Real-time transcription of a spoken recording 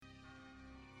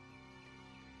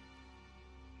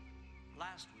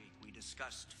Last week, we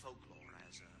discussed folklore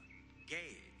as a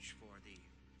gauge for the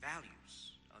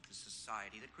values of the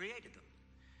society that created them.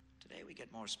 Today, we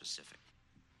get more specific.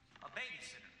 A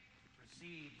babysitter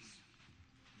receives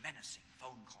menacing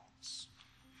phone calls.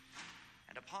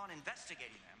 And upon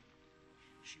investigating them,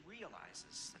 she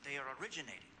realizes that they are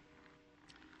originating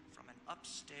from an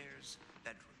upstairs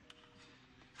bedroom.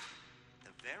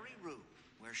 The very room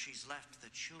where she's left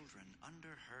the children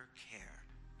under her care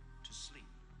to sleep.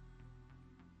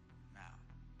 Now,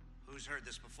 who's heard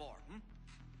this before,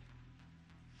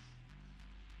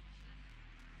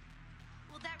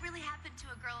 Well, that really happened to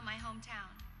a girl in my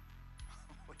hometown.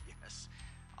 Oh, yes.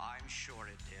 I'm sure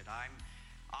it did.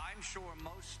 I'm sure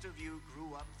most of you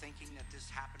grew up thinking that this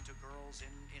happened to girls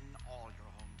in all your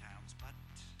hometowns, but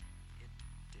it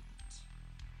didn't.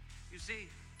 You see,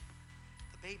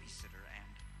 the babysitter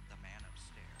and the man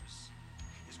upstairs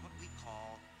is what we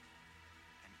call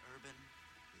an urban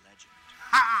legend.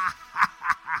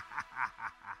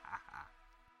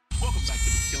 Welcome back to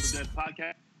the Kill the Dead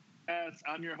podcast.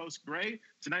 I'm your host, Gray.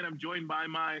 Tonight I'm joined by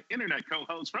my internet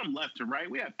co-hosts from left to right.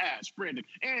 We have Ash, Brandon,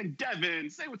 and Devin.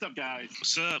 Say what's up, guys.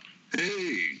 What's up?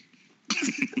 Hey.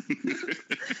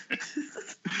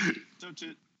 So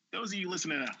to those of you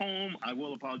listening at home, I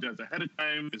will apologize ahead of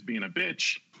time as being a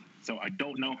bitch. So I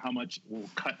don't know how much we'll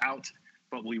cut out,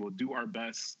 but we will do our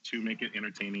best to make it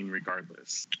entertaining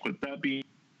regardless. With that being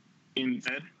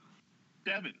said,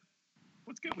 Devin,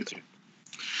 what's good with you?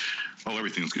 Oh,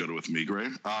 everything's good with me, Gray.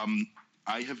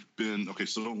 I have been,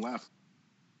 so don't laugh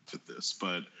at this,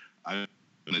 but I've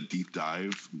been a deep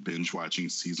dive binge watching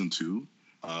season 2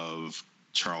 of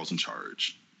Charles in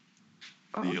Charge.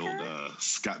 The old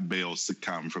Scott Baio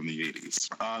sitcom from the 80s.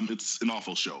 It's an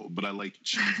awful show, but I like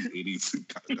cheesy 80s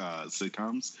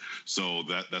sitcoms. So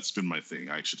that's been my thing.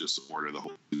 I actually just ordered the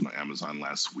whole season on Amazon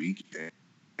last week,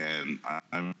 and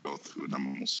I'm going through it.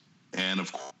 And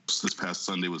of course, this past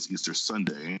Sunday was Easter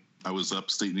Sunday. I was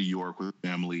upstate New York with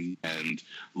family and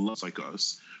loves like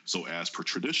us. So as per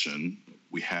tradition,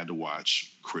 we had to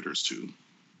watch Critters 2.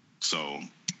 So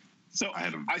I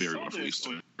had a very wonderful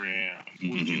Easter.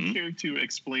 Would you care to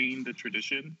explain the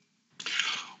tradition?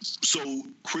 So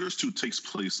Critters 2 takes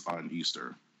place on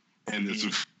Easter. And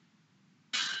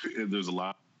there's a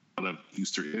lot of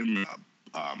Easter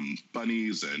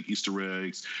bunnies and Easter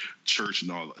eggs, church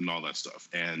and all that stuff.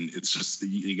 And it's just,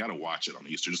 you got to watch it on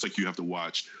Easter, just like you have to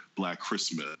watch Black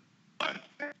Christmas,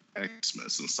 and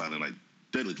Silent Night,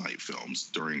 Deadly Night films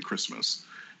during Christmas.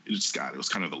 It was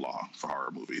kind of the law for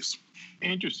horror movies.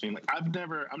 Interesting. Like I'm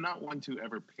not one to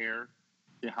ever pair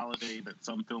the holiday that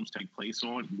some films take place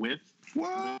on with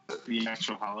the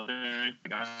actual holiday.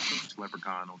 Like I watch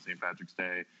Leprechaun on St. Patrick's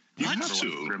Day. You have to.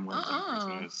 Gremlins on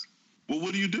Christmas. Well,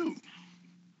 what do you do?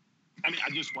 I mean,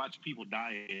 I just watch people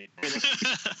die.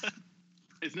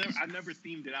 I've never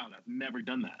themed it out. I've never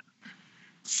done that.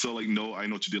 So, I know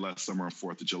what you did last summer on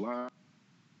 4th of July.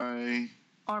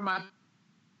 Or my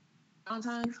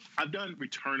Valentine's. I've done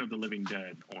Return of the Living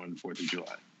Dead on 4th of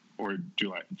July or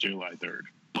July 3rd.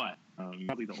 But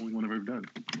probably the only one I've ever done.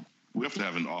 We have to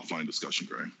have an offline discussion,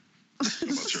 Gray,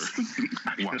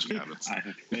 about your watching habits. I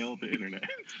have failed the internet.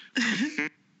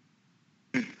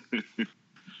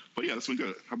 But yeah, that's been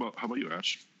good. How about you,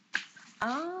 Ash?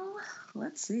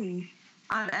 Let's see.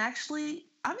 I'm in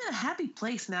a happy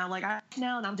place now.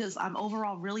 I'm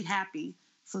overall really happy.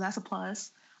 So that's a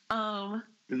plus.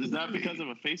 Is that because of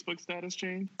a Facebook status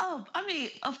change? Oh, I mean,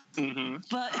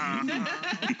 but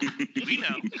we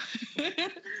know.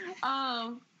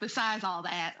 Besides all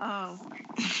that, no,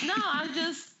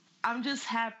 I'm just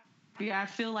happy. I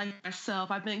feel like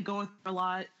myself. I've been going through a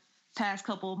lot past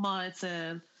couple of months,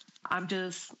 and I'm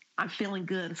feeling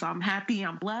good. So I'm happy.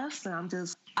 I'm blessed, and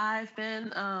I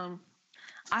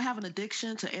have an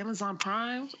addiction to Amazon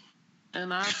Prime.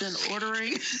 And I've been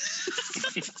ordering.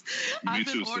 I've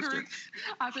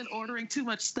been ordering too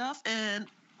much stuff. And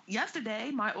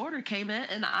yesterday, my order came in,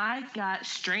 and I got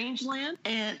Strangeland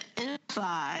and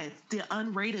Inside, the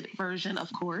unrated version,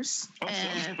 of course. Oh,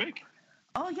 sounds quick.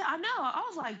 Oh yeah, I know. I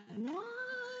was like, what?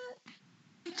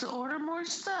 To order more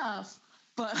stuff,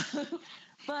 but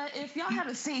if y'all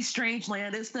haven't seen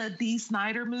Strangeland, it's the Dee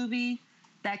Snider movie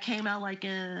that came out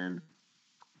in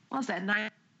what's that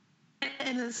night.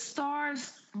 And it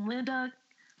stars Linda,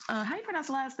 how do you pronounce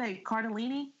the last name?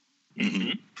 Cardellini?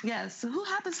 Mm-hmm. Yes. So who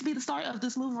happens to be the star of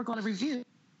this movie we're going to review?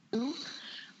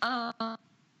 Yeah,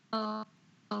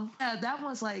 that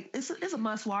one's it's a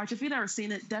must watch. If you've never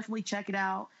seen it, definitely check it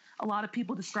out. A lot of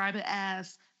people describe it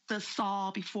as the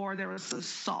Saw before there was a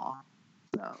Saw.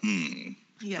 So,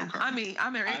 yeah. Okay. I mean,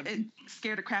 it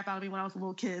scared the crap out of me when I was a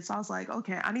little kid. So I was like,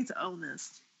 okay, I need to own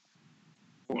this.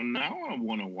 Well, now I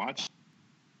want to watch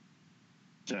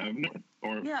it.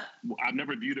 I've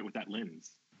never viewed it with that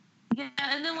lens. Yeah,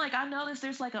 and then like I noticed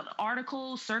there's like an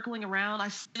article circling around. I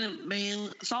saw it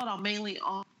mainly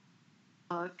on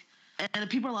Facebook, and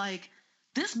people are like,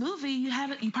 "This movie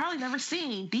you probably never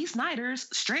seen, Dee Snider's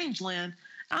Strangeland."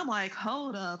 I'm like,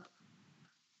 hold up,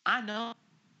 I know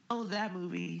that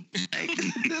movie. Like,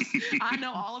 I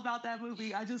know all about that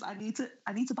movie. I need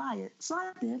to buy it, so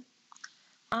I did.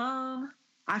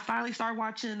 I finally started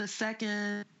watching the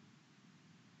second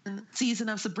season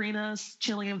of Sabrina's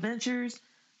Chilling Adventures.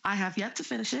 I have yet to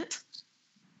finish it.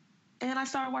 And I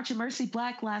started watching Mercy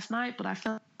Black last night, but I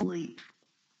fell asleep.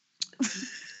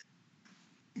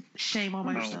 Shame on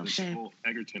myself. Shame. Joel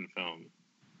Egerton film.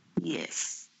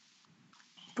 Yes.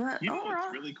 But What's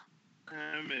overall, really cool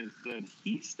is that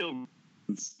he still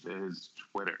runs his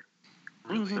Twitter.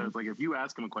 So it's like if you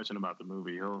ask him a question about the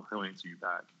movie, he'll answer you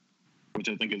back, which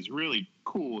I think is really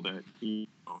cool. That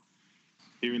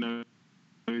even though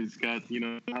he's got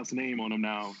house name on him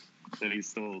now, that he's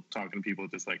still talking to people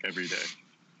just like every day.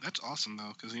 That's awesome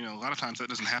though, because a lot of times that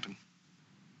doesn't happen.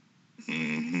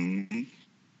 Mm-hmm.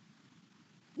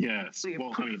 Yes.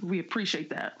 we appreciate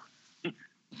that.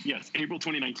 Yes, April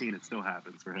 2019, it still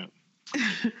happens for him.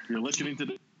 You're listening to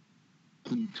the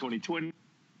 2020.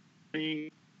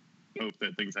 Hope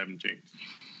that things haven't changed.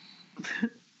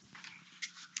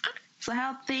 So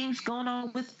how things going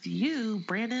on with you,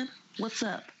 Brandon? What's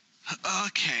up?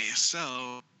 Okay,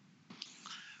 so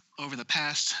over the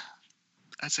past,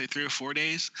 I'd say 3 or 4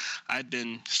 days, I've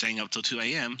been staying up till 2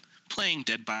 a.m. playing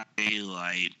Dead by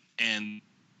Daylight, and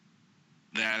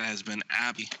that has been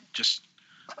just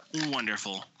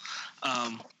wonderful.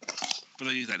 For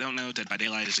those of you that don't know, Dead by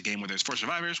Daylight is a game where there's 4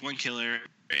 survivors, 1 killer,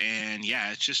 and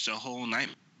yeah, it's just a whole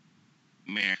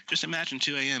nightmare. Just imagine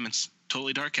 2 a.m. It's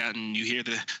totally dark out, and you hear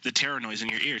the terror noise in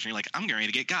your ears, and you're like, I'm getting ready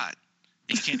to get got.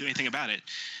 And you can't do anything about it.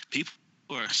 People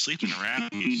are sleeping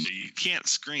around you, so you can't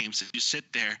scream, so you sit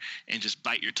there and just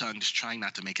bite your tongue, just trying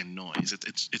not to make a noise.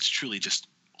 It's truly just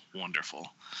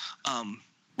wonderful.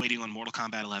 Waiting on Mortal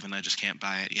Kombat 11. I just can't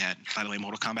buy it yet. By the way,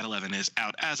 Mortal Kombat 11 is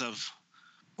out as of,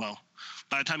 well,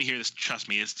 by the time you hear this, trust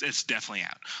me, it's definitely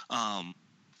out.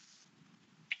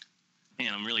 And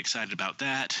I'm really excited about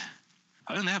that.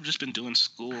 Other than that, I've just been doing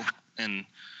school and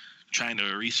trying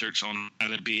to research on how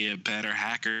to be a better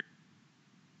hacker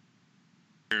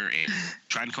and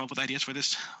trying to come up with ideas for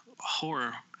this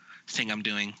horror thing I'm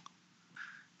doing.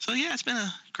 So yeah, it's been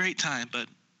a great time, but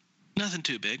nothing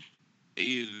too big.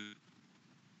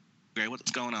 Gray,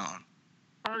 what's going on?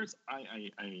 First,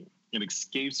 it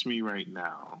escapes me right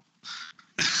now,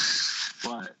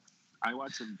 but I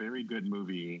watched a very good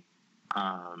movie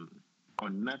on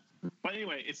Netflix. But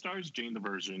anyway, it stars Jane the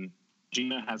Virgin.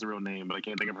 Gina has a real name, but I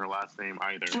can't think of her last name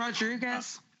either.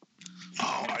 Rodriguez.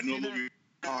 I know what you're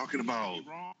talking about.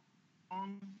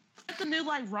 It's a new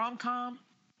rom-com.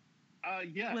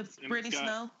 Yes. With Brittany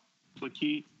Snow.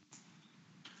 Lakeith.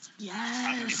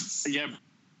 Yes. Yeah,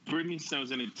 Brittany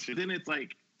Snow's in it too. Then it's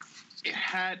like it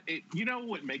had it. You know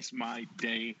what makes my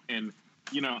day? And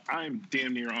I'm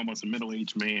damn near almost a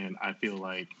middle-aged man. I feel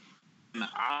like, and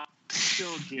I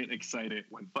still get excited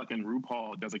when fucking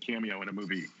RuPaul does a cameo in a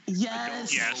movie.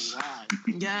 Yes. Yes. Why.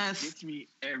 Yes. It gets me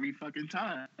every fucking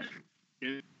time.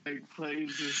 It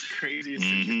plays this craziest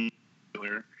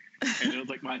killer, and it was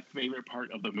like my favorite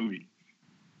part of the movie.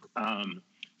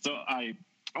 So I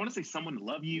want to say someone to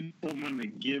love you, someone to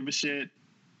give a shit,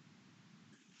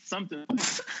 something.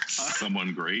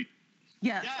 Someone great.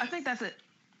 Yes, I think that's it.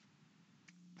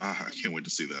 I can't wait to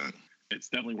see that. It's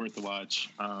definitely worth the watch.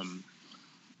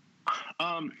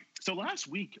 So last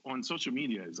week on social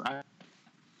medias,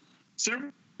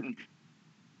 several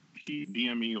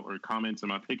DM me or comments on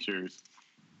my pictures.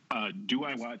 Do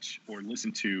I watch or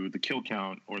listen to the Kill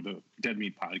Count or the Dead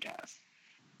Meat podcast?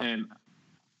 And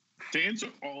to answer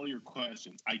all your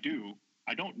questions, I do.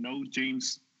 I don't know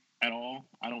James at all.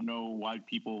 I don't know why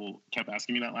people kept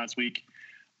asking me that last week.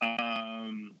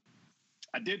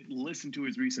 I did listen to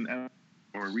his recent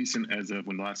as of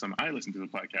when the last time I listened to the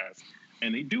podcast,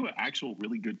 and they do an actual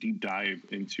really good deep dive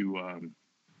into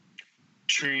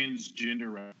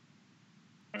transgender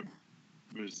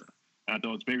rappers. I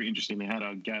thought it's very interesting. They had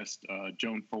a guest,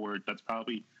 Joan Ford. That's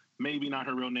probably maybe not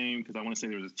her real name, because I want to say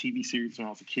there was a TV series when I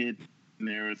was a kid, and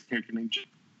there was a character named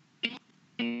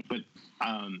Jane. But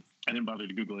I didn't bother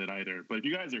to Google it either. But if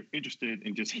you guys are interested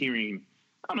in just hearing,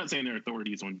 I'm not saying they're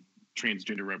authorities on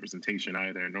transgender representation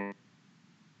either,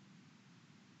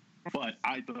 but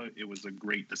I thought it was a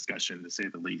great discussion, to say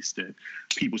the least, that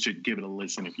people should give it a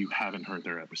listen if you haven't heard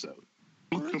their episode.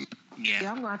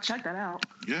 Yeah, I'm gonna check that out.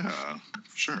 Yeah,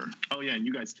 sure. Oh yeah, and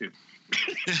you guys too.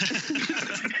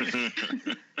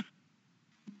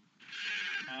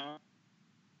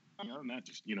 Other than that,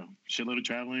 just shitload of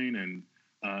traveling, and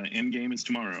Endgame is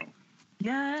tomorrow.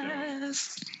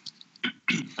 Yes. So,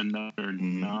 another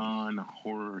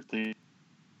non-horror thing.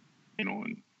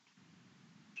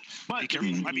 But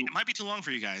it might be too long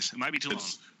for you guys. It might be too long.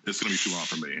 It's gonna be too long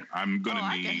for me. I'm gonna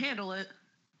I can handle it.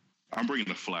 I'm bringing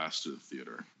the Flash to the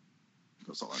theater.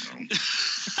 That's all I know.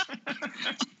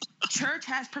 Church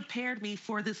has prepared me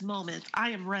for this moment. I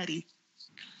am ready.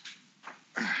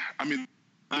 I mean,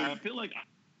 I feel like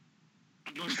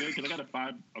I'm doing good because I got a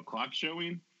 5 o'clock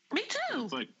showing. Me too.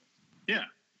 It's like, yeah.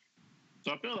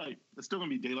 So I feel like it's still gonna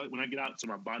be daylight when I get out, so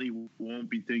my body won't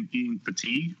be thinking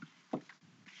fatigue.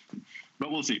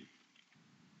 But we'll see.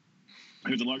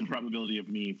 There's a large probability of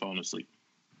me falling asleep,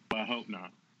 but I hope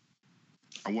not.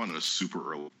 I wanted a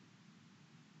super early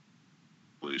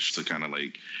to kind of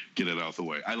like get it out of the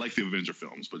way. I like the Avenger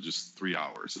films, but just 3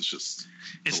 hours. It's just.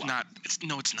 It's not. It's not.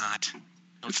 No,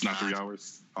 it's not 3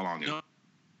 hours. How long is it?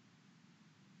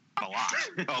 A lot.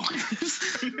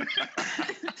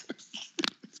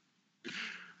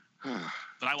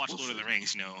 But I watched Lord of the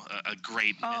Rings. A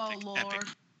great epic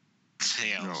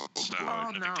tale. No, so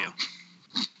no. Big deal.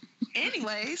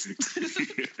 Anyways.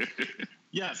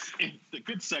 Yes, it's a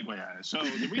good segue. So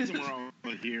the reason we're all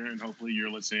here, and hopefully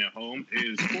you're listening at home,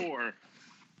 is for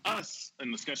us a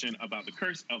discussion about the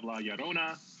Curse of La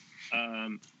Llorona.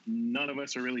 None of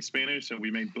us are really Spanish, so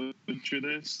we may butcher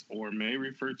this or may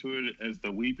refer to it as the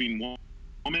Weeping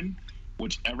Woman.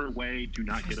 Whichever way, do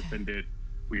not get offended.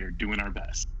 We are doing our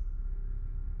best.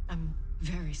 I'm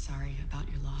very sorry about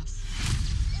your loss.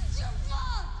 It's your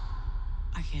fault!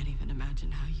 I can't even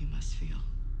imagine how you must feel.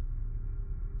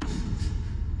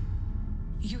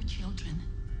 Your children,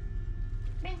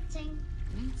 Rinsing.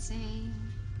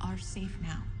 are safe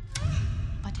now.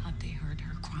 But have they heard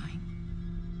her crying?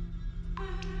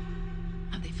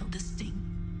 Have they felt the sting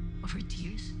of her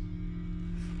tears?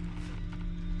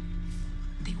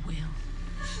 They will.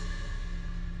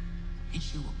 And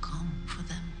she will come for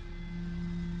them.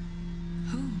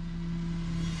 Who?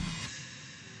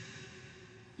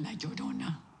 La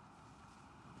Llorona.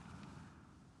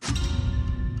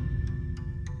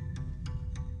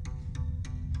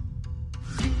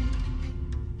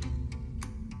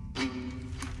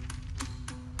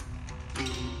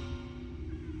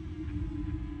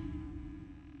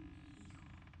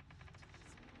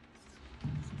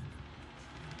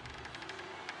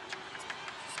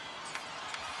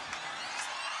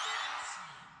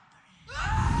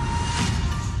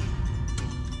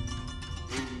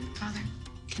 Father,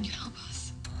 can you help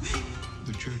us?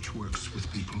 The church works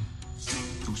with people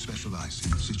who specialize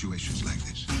in situations like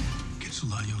this. It's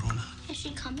La Llorona. Is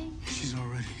she coming? She's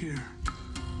already here.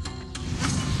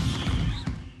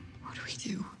 What do we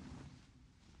do?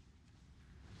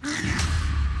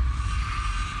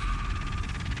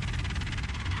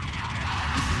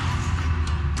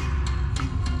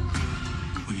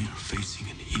 We are facing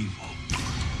an evil.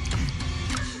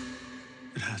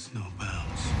 It has no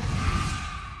bounds.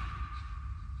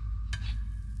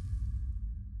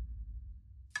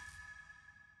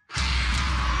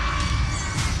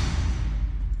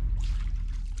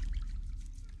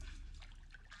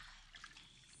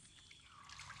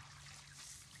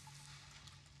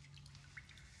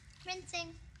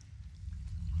 Rinsing.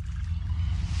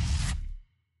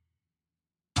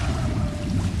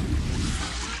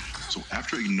 So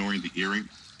after ignoring the eerie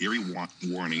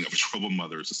warning of a troubled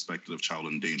mother suspected of child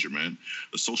endangerment,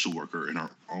 a social worker and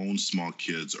her own small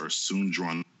kids are soon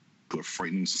drawn to a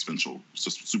frightening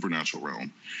supernatural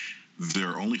realm.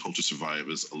 Their only hope to survive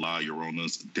is La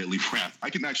Llorona's deadly wrath. I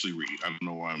can actually read. I don't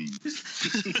know why I'm...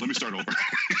 Let me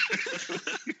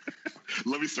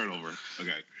start over.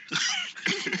 Okay.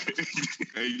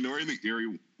 Ignoring the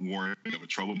eerie warning of a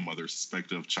troubled mother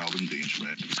suspected of child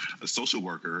endangerment, a social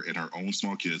worker and her own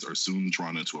small kids are soon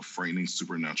drawn into a frightening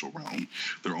supernatural realm.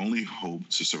 Their only hope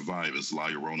to survive is La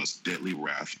Llorona's deadly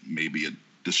wrath, maybe a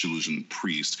disillusioned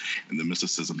priest, and the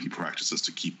mysticism he practices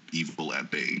to keep evil at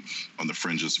bay, on the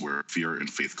fringes where fear and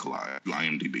faith collide.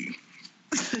 IMDb.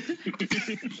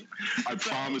 I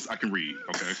promise I can read,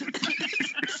 okay?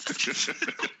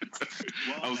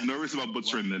 I was nervous about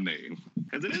butchering the name.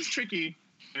 Because it is tricky,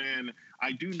 and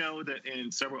I do know that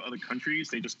in several other countries,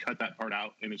 they just cut that part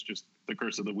out, and it's just the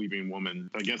Curse of the Weeping Woman.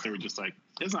 I guess they were just like,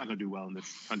 it's not going to do well in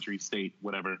this country, state,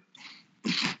 whatever.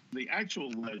 The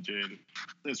actual legend,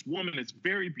 this woman is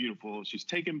very beautiful. She's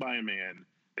taken by a man.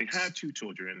 They have 2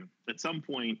 children. At some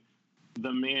point,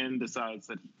 the man decides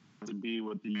that he wants to be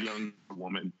with the young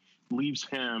woman, leaves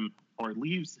him or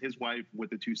leaves his wife with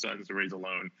the two sons to raise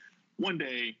alone. One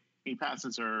day, he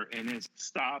passes her and then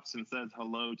stops and says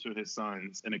hello to his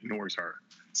sons and ignores her.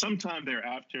 Sometime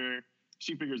thereafter,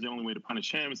 she figures the only way to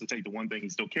punish him is to take the one thing he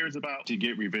still cares about, to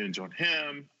get revenge on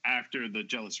him. After the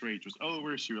jealous rage was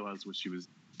over, she realized what she was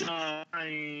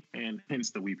doing, and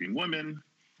hence the weeping woman.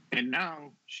 And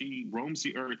now she roams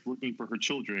the earth looking for her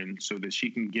children so that she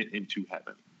can get into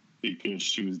heaven, because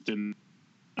she was denied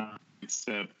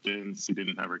acceptance. She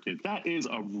didn't have her kids. That is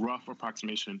a rough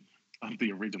approximation of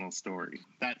the original story.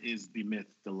 That is the myth,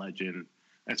 the legend,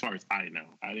 as far as I know.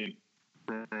 I didn't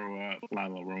grow up La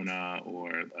Llorona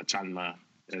or Chanla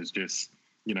as just,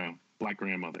 Black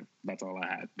grandmother. That's all I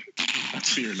had.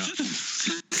 That's fair enough.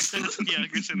 Yeah,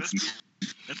 like I said,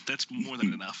 that's more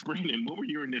than enough. Brandon, what were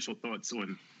your initial thoughts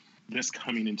on this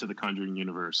coming into the Conjuring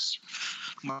universe?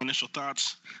 My initial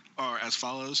thoughts are as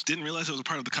follows. Didn't realize it was a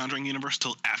part of the Conjuring universe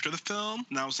till after the film,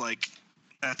 and I was like,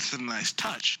 that's a nice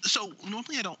touch. So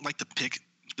normally I don't like to pick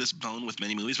this bone with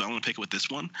many movies, but I want to pick it with this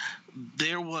one.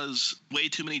 There was way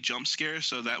too many jump scares,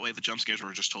 so that way the jump scares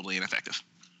were just totally ineffective.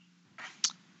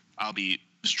 I'll be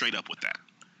straight up with that.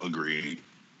 Agreed.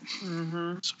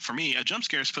 Mm-hmm. So for me, a jump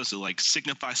scare is supposed to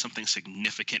signify something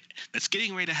significant that's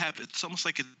getting ready to happen. It's almost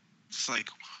like it's like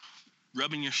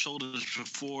rubbing your shoulders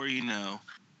before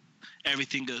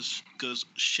everything goes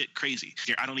shit crazy.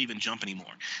 Here, I don't even jump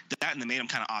anymore. That and they made them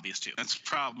kind of obvious too. That's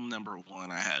problem number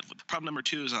one I had. Problem number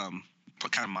two is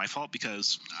kind of my fault,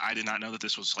 because I did not know that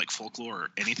this was folklore or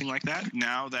anything like that.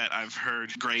 Now that I've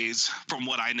heard Gray's from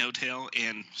what I know tale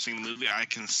and seen the movie, I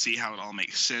can see how it all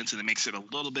makes sense, and it makes it a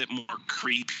little bit more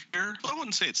creepier. I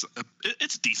wouldn't say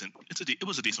it's decent. It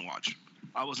was a decent watch.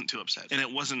 I wasn't too upset, and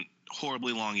it wasn't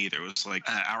horribly long either. It was like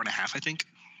an hour and a half, I think.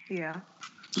 Yeah.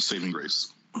 The saving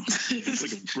grace. It's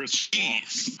like a brisk walk.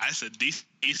 Jeez. I said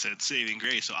he said saving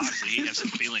grace, so obviously he has some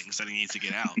feelings that he needs to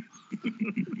get out.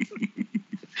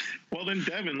 Well then,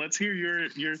 Devin, let's hear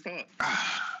your thoughts.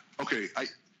 Okay, I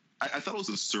thought it was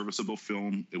a serviceable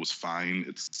film. It was fine.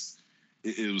 It's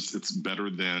better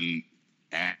than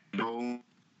Annabelle,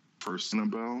 first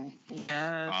Annabelle.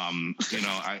 Yes.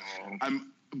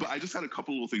 But I just had a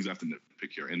couple little things I have to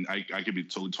nitpick here, and I could be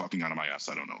totally talking out of my ass.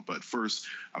 I don't know. But first,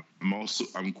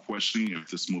 I'm questioning if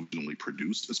this movie was only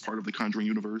produced as part of the Conjuring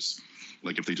universe,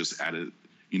 like if they just added,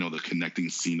 the connecting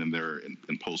scene in there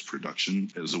in post-production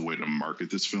as a way to market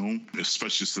this film,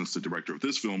 especially since the director of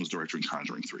this film is directing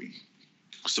Conjuring 3.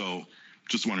 So,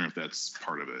 just wondering if that's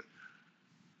part of it.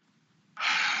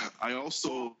 I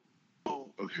also.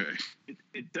 Okay.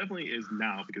 It definitely is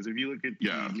now, because if you look at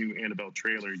the new Annabelle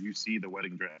trailer, you see the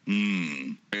wedding dress.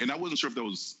 And I wasn't sure if that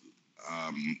was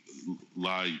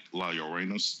La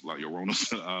Llorona's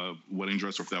wedding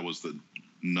dress, or if that was the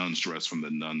nun's dress from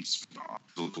the Nuns.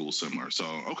 Look a little similar. So,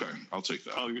 okay, I'll take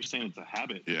that. Oh, you're saying it's a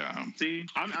habit? Yeah. See,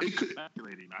 I'm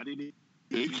speculating.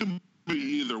 It could be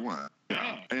either one.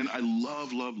 Yeah. And I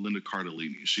love Linda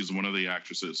Cardellini. She's one of the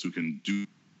actresses who can do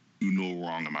no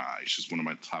wrong in my eyes. She's one of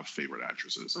my top favorite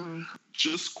actresses.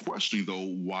 Just questioning, though,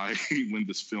 why when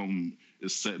this film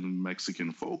is set in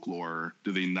Mexican folklore,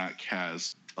 do they not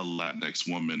cast a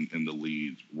Latinx woman in the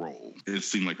lead role? It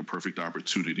seemed like a perfect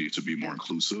opportunity to be more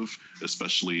inclusive,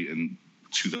 especially in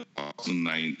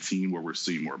 2019, where we're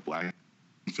seeing more Black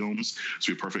films. It's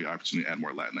a perfect opportunity to add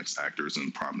more Latinx actors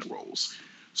in prominent roles.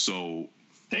 So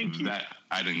thank you. That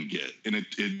I didn't get. And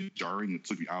it jarring. It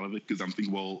took me out of it, because I'm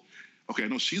thinking, well, okay, I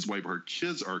know she's white, but her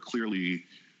kids are clearly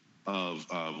of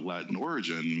Latin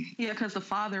origin. Yeah, because the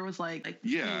father was like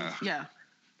yeah.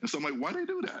 And so I'm like, why did they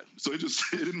do that? So it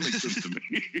didn't make sense to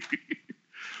me.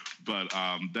 But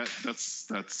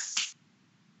that's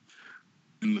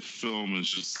in the film is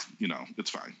just, it's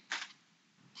fine.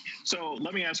 So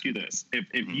let me ask you this: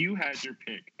 if you had your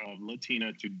pick of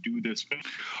Latina to do this film,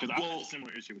 because I have a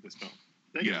similar issue with this film,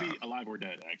 they can be alive or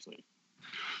dead, actually.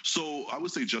 So I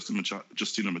would say Justina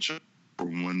Machado for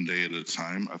One Day at a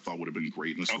Time. I thought would have been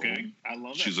great in this role. Okay, I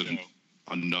love that. She's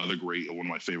another great, one of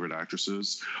my favorite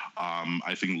actresses.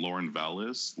 I think Lauren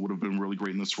Vallis would have been really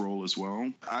great in this role as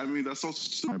well. I mean, that's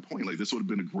also my point. Like, this would have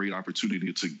been a great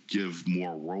opportunity to give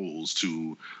more roles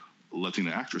to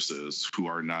Latina actresses who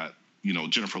are not,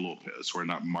 Jennifer Lopez, who are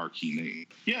not marquee names.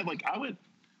 Yeah,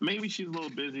 maybe she's a little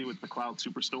busy with the Cloud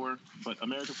Superstore, but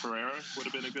America Ferrera would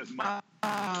have been a good film.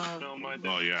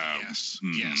 Oh, yeah. Yes.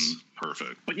 Yes.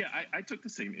 Perfect. But yeah, I took the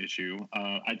same issue.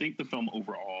 I think the film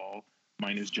overall,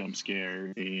 minus jump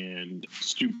scare and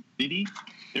stupidity,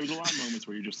 there was a lot of moments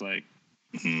where you're just like,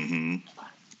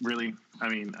 really? I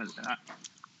mean,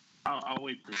 I'll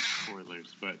wait for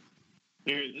spoilers, but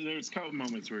there's a couple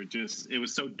moments where it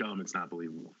was so dumb it's not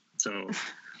believable. So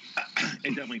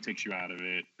it definitely takes you out of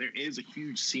it. There is a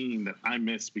huge scene that I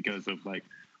missed because of like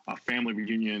a family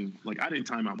reunion. Like I didn't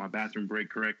time out my bathroom break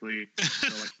correctly, so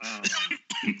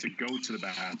like to go to the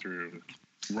bathroom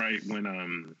right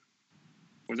when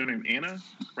what's her name, Anna?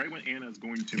 Right when Anna is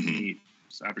going to meet,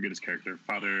 I forget his character,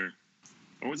 Father,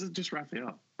 or was it just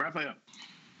Raphael? Raphael.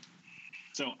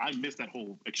 So I missed that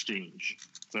whole exchange.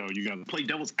 So you got to play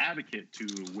devil's advocate to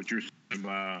what you're saying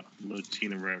about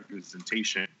Latina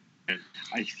representation. And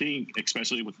I think,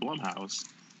 especially with Blumhouse,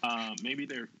 maybe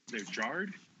they're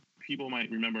jarred. People might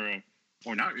remember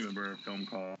or not remember a film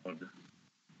called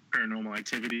Paranormal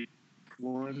Activity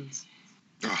ones.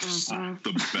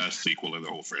 The best sequel in the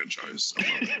whole franchise. I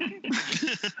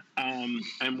love it.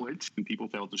 And which people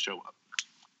failed to show up.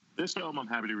 This film, I'm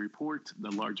happy to report,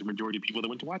 the large majority of people that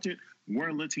went to watch it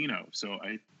were Latino. So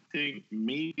I think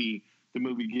maybe the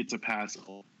movie gets a pass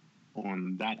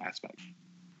on that aspect.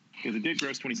 Because it did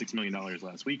gross $26 million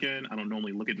last weekend. I don't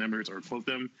normally look at numbers or quote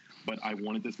them, but I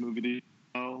wanted this movie to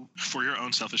go. For your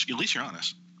own selfish, at least you're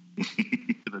honest.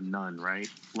 The Nun, right?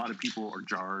 A lot of people are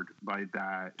jarred by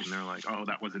that, and they're like, oh,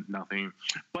 that wasn't nothing,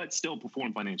 but still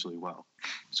performed financially well.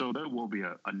 So there will be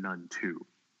a Nun 2.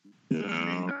 Yeah. I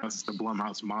mean, that's the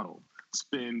Blumhouse model.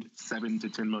 Spend $7 to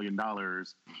 $10 million,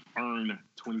 earn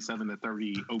 27 to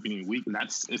 30 opening week, and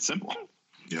it's simple.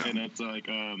 Yeah. And it's like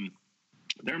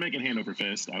they're making hand over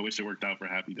fist. I wish it worked out for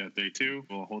Happy Death Day too.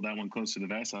 We'll hold that one close to the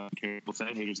vest. I don't care what people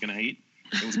say. Haters gonna hate.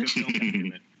 It was a good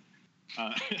film.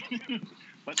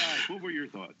 But what were your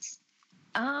thoughts?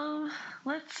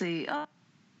 Let's see.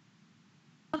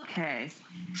 Okay,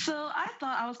 so I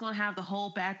thought I was going to have the whole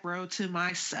back row to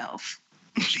myself.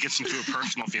 She gets into her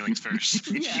personal feelings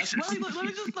first. Yes, let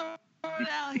me just throw it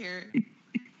out here.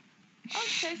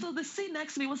 Okay, so the seat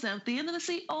next to me was empty, and then the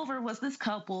seat over was this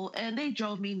couple, and they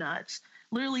drove me nuts.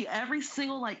 Literally every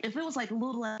single, like, if it was like a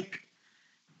little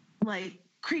like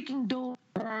creaking door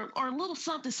or a little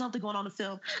something going on in the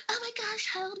film, oh my gosh,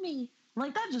 hold me.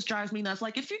 Like, that just drives me nuts.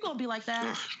 Like, if you're going to be like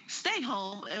that, stay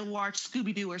home and watch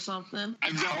Scooby-Doo or something.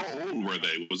 How old were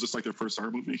they? Was this like their first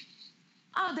horror movie?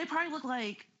 Oh, they probably look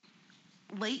like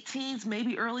late teens,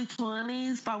 maybe early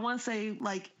 20s, but I want to say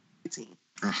like 18.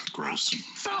 Gross.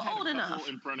 So old enough.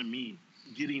 In front of me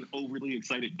getting overly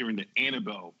excited during the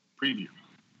Annabelle preview.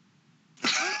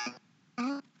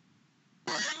 Well,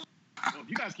 if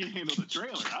you guys can't handle the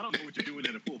trailer, I don't know what you're doing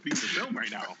in a full piece of film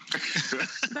right now.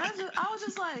 I was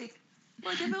just like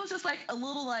if it was just like a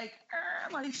little like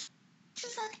she's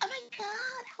like, oh my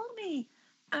God, hold me.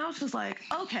 And I was just like,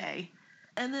 okay.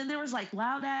 And then there was like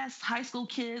loud ass high school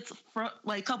kids,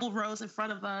 like couple rows in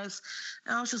front of us.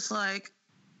 And I was just like,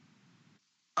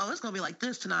 oh, it's going to be like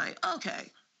this tonight. Okay.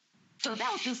 So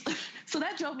that was just, so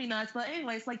that drove me nuts. But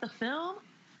anyways, like the film,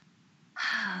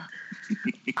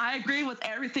 I agree with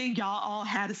everything y'all all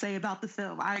had to say about the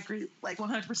film. I agree like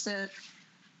 100%.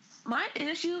 My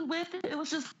issue with it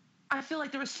was just, I feel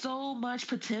like there was so much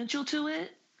potential to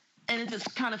it, and it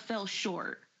just kind of fell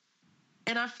short.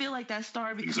 And I feel like that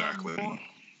started becoming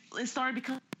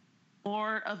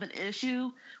more of an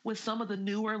issue with some of the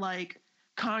newer like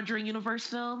Conjuring universe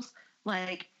films.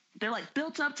 Like they're like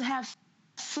built up to have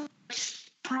so much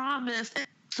promise.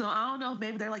 So I don't know if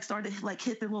maybe they're like starting to like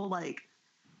hit their little like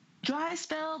dry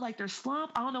spell, like their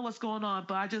slump. I don't know what's going on,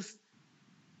 but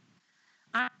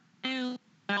I knew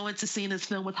I went to see this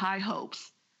film with high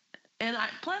hopes. And I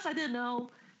didn't know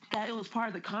that it was part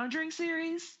of the Conjuring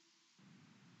series.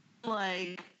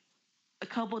 Like a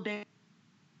couple of days,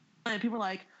 and people were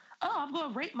like, "Oh, I'm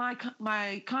going to rate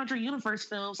my Conjuring universe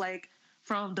films like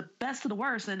from the best to the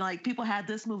worst." And like people had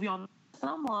this movie on. And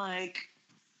I'm like,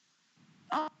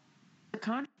 "Oh,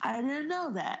 I didn't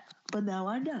know that, but now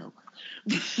I know."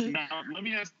 Now, let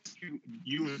me ask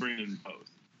you and Brandon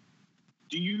both.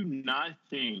 Do you not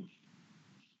think,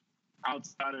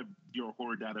 outside of your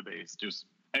horror database, just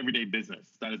everyday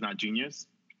business, that is not genius?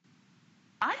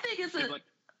 I think it's like,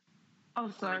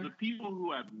 oh, sorry. the people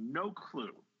who have no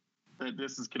clue that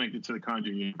this is connected to the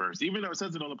Conjuring universe, even though it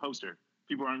says it on the poster,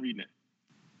 people aren't reading it.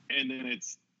 And then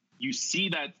you see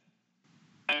that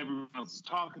everyone else is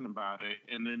talking about it,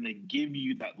 and then they give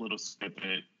you that little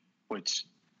snippet, which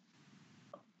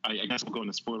I guess we'll go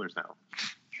into spoilers now.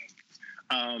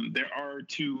 There are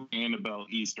 2 Annabelle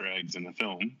Easter eggs in the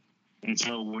film. And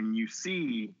so when you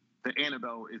see that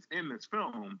Annabelle is in this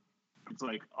film, it's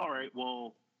like, all right,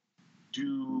 well,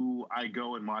 do I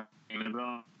go and watch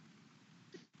Annabelle?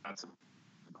 That's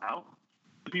about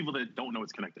the people that don't know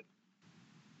it's connected.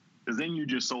 Because then you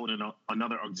just sold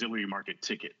another auxiliary market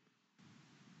ticket.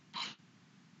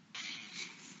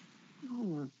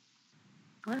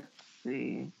 Let's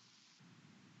see.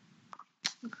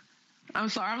 I'm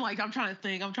sorry. I'm trying to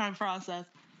think. I'm trying to process.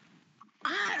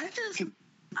 I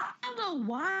don't know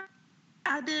why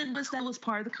I didn't wish that was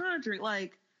part of the Conjuring.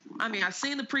 Like, I mean, I've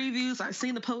seen the previews, I've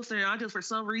seen the poster, and I just, for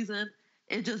some reason,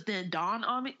 it just didn't dawn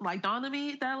on me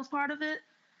that was part of it.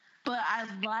 But I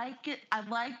like it. I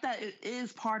like that it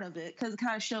is part of it because it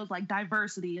kind of shows like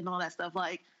diversity and all that stuff.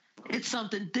 Like, it's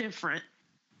something different.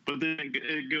 But then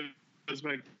it goes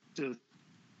back to,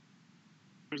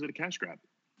 is it a cash grab?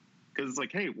 Because it's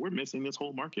like, hey, we're missing this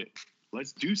whole market.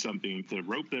 Let's do something to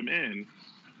rope them in.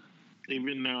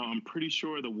 Even though I'm pretty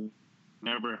sure the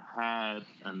never had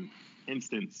an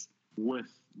instance with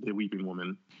the Weeping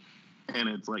Woman. And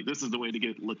it's like, this is the way to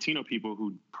get Latino people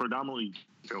who predominantly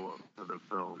go to the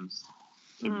films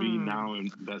to be now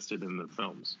invested in the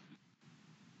films.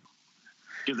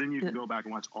 Because then you can go back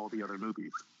and watch all the other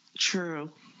movies. True.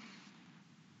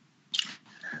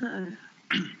 I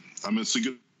mean,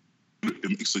 it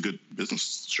makes a good business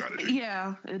strategy.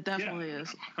 Yeah, it definitely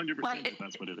is. 100%, like,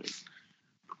 that's what it is.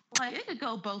 Like, it could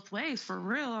go both ways, for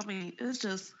real. I mean, it's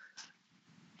just...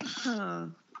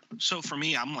 So for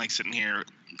me, I'm like sitting here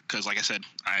because, like I said,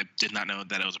 I did not know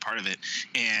that it was a part of it.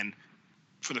 And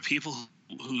for the people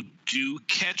who do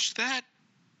catch that,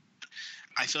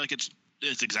 I feel like it's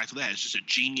exactly that. It's just a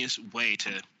genius way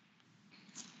to...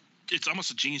 It's almost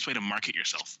a genius way to market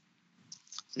yourself.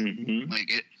 Mm-hmm. Like,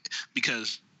 it...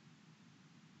 Because...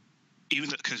 Even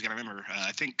because you gotta remember,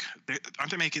 I think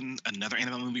aren't they making another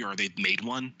Annabelle movie, or they've made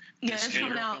one? Yeah, it's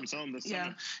coming out.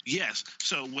 Yeah. Yes.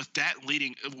 So with that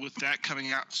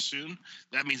coming out soon,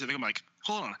 that means that they're gonna be like,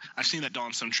 hold on, I've seen that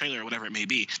on some trailer or whatever it may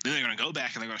be. Then they're gonna go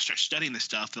back and they're gonna start studying this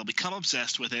stuff. They'll become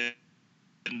obsessed with it,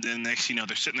 and then next you know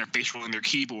they're sitting there face rolling their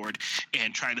keyboard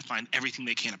and trying to find everything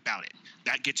they can about it.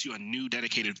 That gets you a new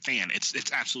dedicated fan. It's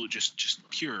absolute just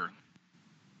pure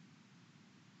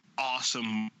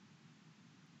awesome.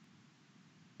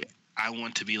 I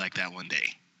want to be like that one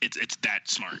day. It's that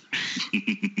smart.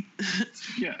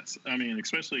 Yes, I mean,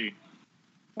 especially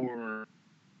for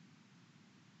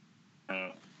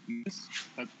I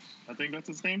think that's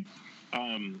his name.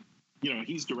 You know,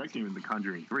 he's directing The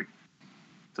Conjuring 3,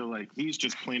 so like he's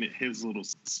just planted his little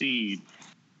seed,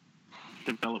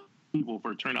 develop people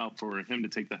for turnout for him to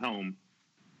take the helm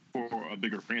for a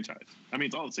bigger franchise. I mean,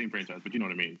 it's all the same franchise, but you know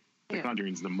what I mean. The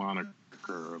Conjuring's the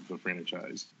moniker of the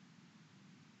franchise.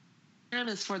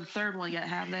 Is for the third one yet,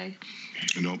 have they?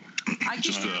 Nope. I keep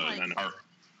just seeing,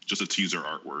 just a teaser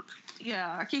artwork.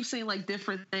 Yeah, I keep seeing like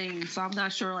different things, so I'm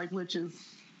not sure like which is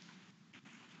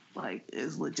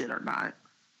legit or not.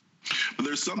 But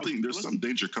there's some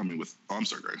danger coming with. Oh, I'm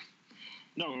sorry, Greg.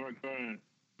 No, go ahead.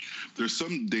 There's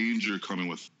some danger coming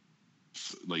with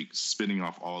like spinning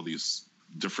off all these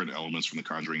different elements from the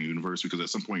Conjuring universe, because at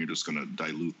some point you're just going to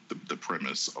dilute the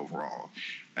premise overall.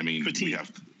 I mean, we have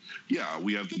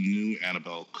the new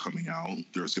Annabelle coming out.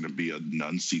 There's going to be a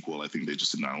Nun sequel. I think they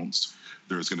just announced.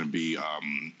 There's going to be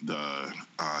the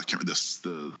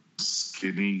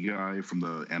skinny guy from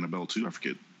the Annabelle 2. I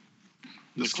forget.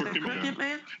 The Crooked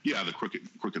Man? Yeah, the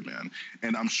Crooked Man.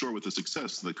 And I'm sure with the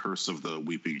success, the Curse of the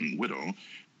Weeping Widow, going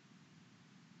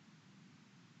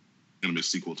to be a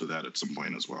sequel to that at some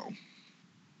point as well.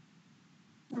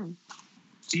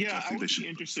 Yeah, I would be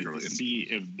interested to see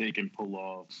if they can pull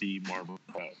off the Marvel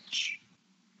touch.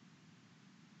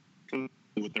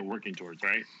 What they're working towards,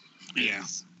 right? Yeah.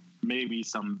 Is maybe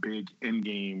some big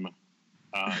in-game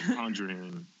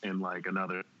Conjuring in like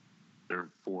another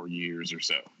 4 years or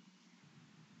so.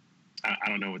 I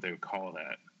don't know what they would call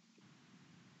that.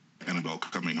 Annabelle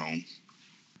coming home.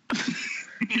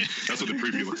 That's what the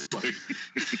preview looks like.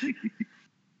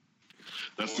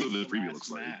 That's what the preview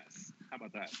looks like. How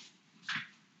about that?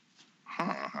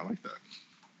 Huh, I like that.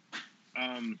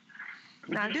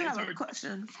 Now, I do have a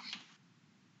question.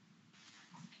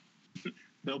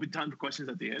 There'll be time for questions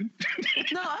at the end.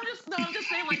 No, I'm just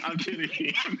saying, like, I'm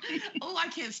kidding. Oh, I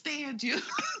can't stand you.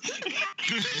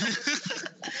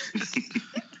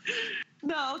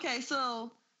 No, okay,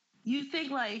 so you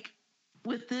think like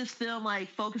with this film, like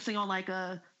focusing on like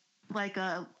a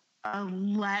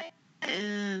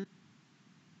Latin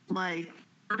like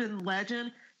urban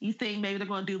legend, you think maybe they're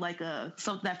going to do like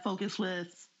something that focus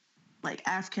with like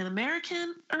African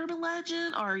American urban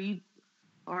legend, or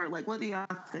like what do y'all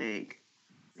think?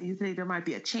 Do you think there might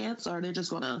be a chance, or they're just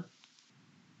going to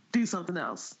do something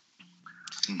else?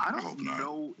 I don't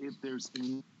know if there's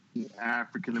any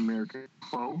African American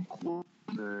folklore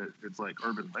that it's like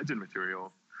urban legend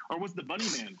material, or was the Bunny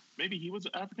Man? Maybe he was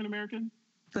African American.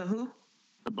 The who?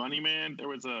 The Bunny Man. There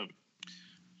was a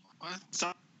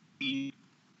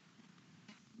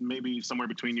maybe somewhere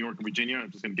between New York and Virginia.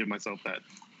 I'm just gonna give myself that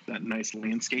that nice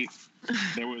landscape.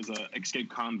 There was a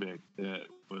escaped convict that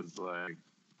was like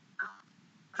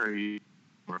crazy,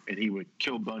 and he would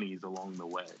kill bunnies along the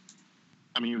way.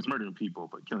 I mean, he was murdering people,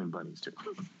 but killing bunnies too.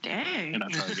 Dang. And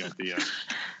that's how he got the.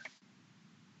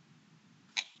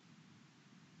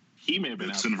 He may have been.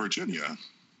 It's in Virginia.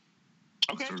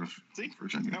 Okay. Sort of See,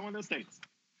 Virginia. got one of those states.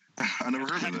 I never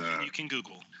heard of that. You can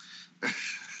Google.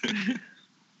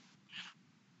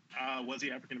 Was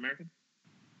he African American?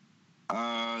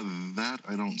 That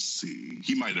I don't see.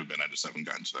 He might have been. I just haven't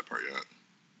gotten to that part yet.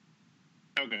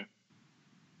 Okay.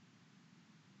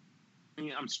 I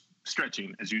mean, I'm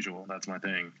stretching as usual. That's my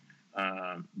thing.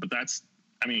 But that's.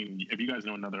 I mean, if you guys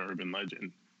know another urban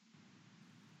legend.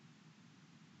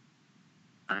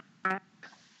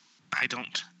 I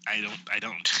don't.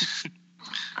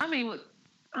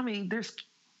 I mean, there's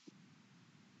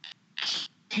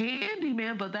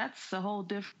Candyman, but that's a whole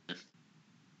different.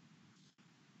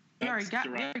 We already got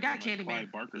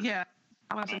Candyman. Barker. Yeah,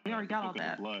 I was like, we already got all Book of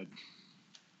that. Blood.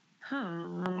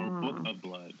 Or Book of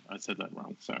Blood. I said that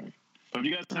wrong. Sorry. But if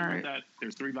you guys haven't read that,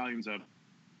 there's 3 volumes of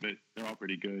it. They're all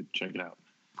pretty good. Check it out.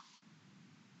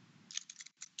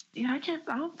 Yeah,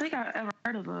 I don't think I ever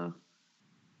heard of them.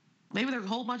 Maybe there's a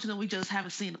whole bunch of them we just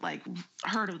haven't seen, like,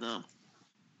 heard of them.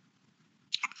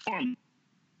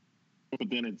 But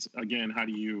then it's, again, how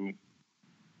do you...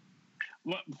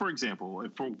 Well, for example,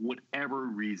 if for whatever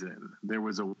reason there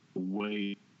was a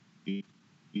way to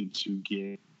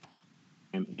get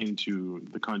into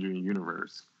the Conjuring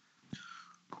universe,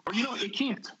 or it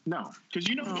can't. No, because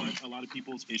you know what a lot of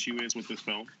people's issue is with this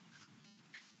film.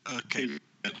 Okay.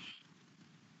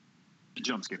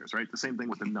 Jump scares, right? The same thing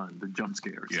with The Nun, the jump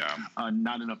scares. Yeah.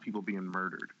 Not enough people being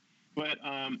murdered. But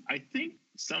I think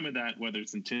some of that, whether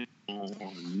it's intentional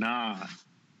or not,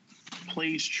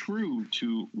 plays true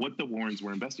to what the Warrens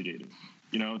were investigating.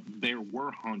 There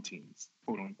were hauntings,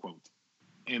 quote unquote.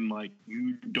 And like,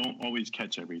 you don't always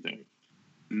catch everything.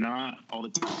 Not all the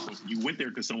time. So you went there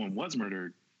because someone was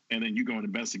murdered, and then you go and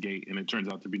investigate, and it turns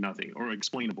out to be nothing or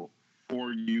explainable.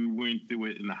 Or you went through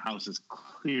it and the house is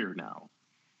clear now.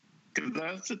 Because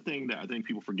that's the thing that I think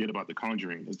people forget about The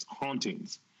Conjuring is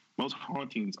hauntings. Most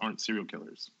hauntings aren't serial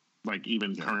killers. Like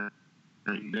even current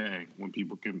day, when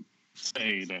people can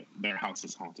say that their house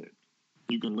is haunted.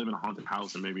 You can live in a haunted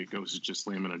house and maybe a ghost is just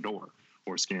slamming a door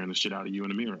or scaring the shit out of you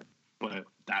in a mirror. But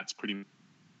that's pretty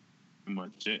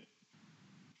much it.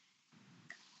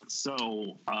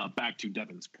 So back to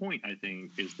Devin's point, I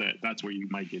think, is that that's where you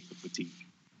might get the fatigue.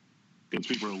 Because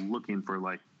people are looking for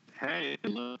like, hey,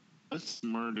 let's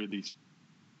murder these.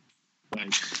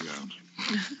 Like,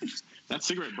 that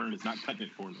cigarette burn is not cutting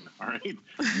it for me. All right, you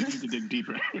need to dig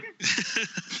deeper.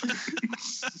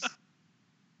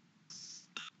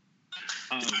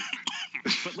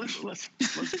 But let's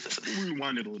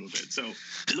rewind it a little bit. So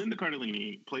Linda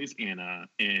Cardellini plays Anna,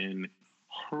 and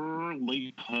her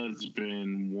late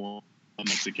husband was a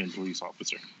Mexican police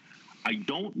officer. I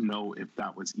don't know if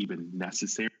that was even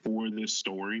necessary for this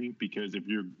story, because if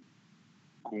you're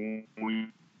going to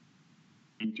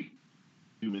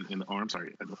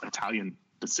an Italian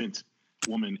descent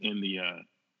woman in the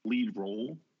lead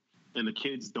role, and the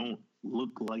kids don't look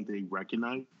like they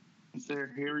recognize their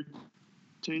heritage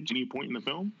at any point in the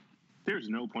film, there's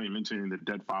no point in mentioning the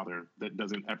dead father that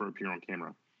doesn't ever appear on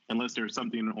camera, unless there's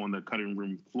something on the cutting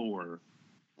room floor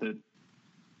that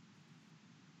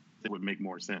would make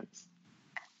more sense.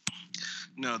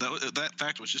 No, that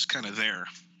fact was just kind of there.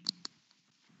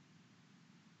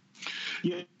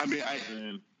 Yeah, I mean,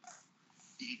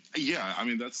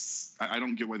 I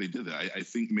don't get why they did that. I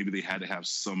think maybe they had to have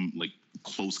some like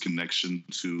close connection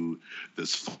to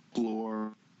this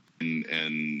folklore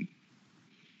and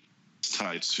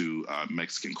tied to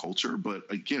Mexican culture. But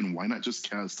again, why not just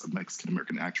cast a Mexican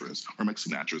American actress or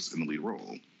Mexican actress in the lead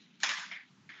role?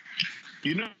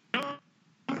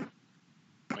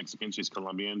 Mexican, she's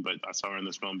Colombian, but I saw her in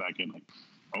this film back in like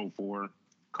 2004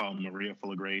 called Maria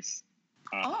Full of Grace.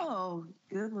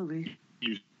 Good movie.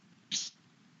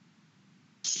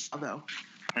 Although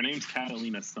her name's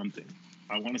Catalina something.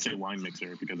 I want to say wine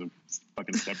mixer because of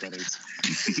fucking Step Brothers.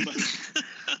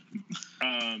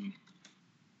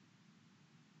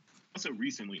 Also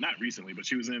not recently, but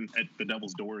she was in At the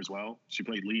Devil's Door as well. She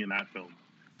played Lee in that film.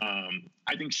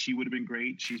 I think she would have been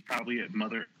great. She's probably at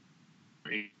Mother.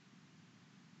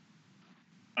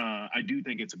 I do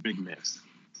think it's a big miss,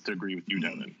 to agree with you,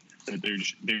 Devin, that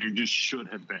there just should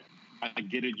have been. I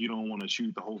get it. You don't want to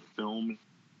shoot the whole film.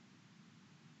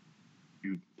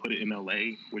 You put it in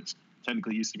LA, which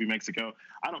technically used to be Mexico.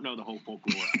 I don't know the whole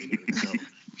folklore either, so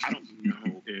I don't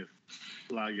know if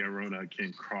La Llorona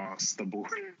can cross the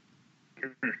border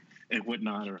and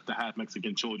whatnot, or if the half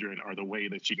Mexican children are the way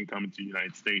that she can come into the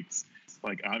United States.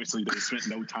 Like, obviously, they spent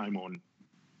no time on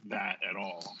that at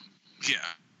all. Yeah.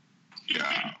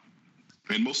 Yeah.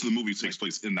 And most of the movie takes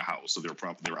place in the house, so there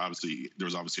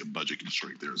was obviously a budget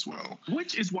constraint there as well.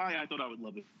 Which is why I thought I would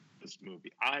love this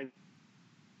movie. I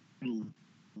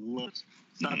love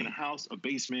stuff in a house, a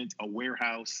basement, a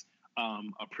warehouse,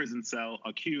 a prison cell,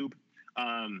 a cube.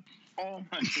 All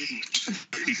my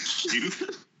favorites.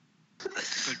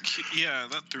 Yeah,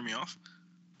 that threw me off.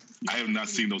 I have not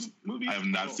seen those movies. I have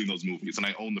not seen those movies, and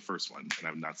I own the first one, and I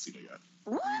have not seen it yet.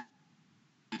 What?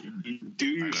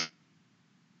 Dude,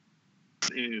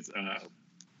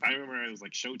 I remember it was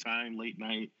like Showtime late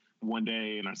night one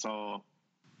day, and I saw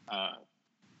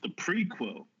the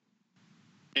prequel,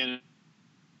 and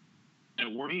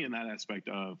it worked me in that aspect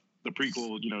of the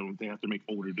prequel. You know, they have to make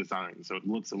older designs, so it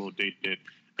looks a little dated.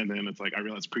 And then it's like I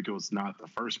realized prequel is not the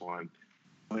first one.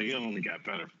 Like, it only got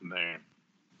better from there.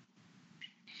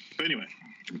 But anyway,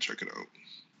 let me check it out.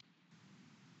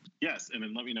 Yes, and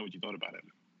then let me know what you thought about it.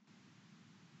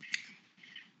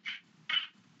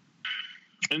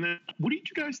 And then, what did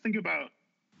you guys think about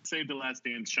Save the Last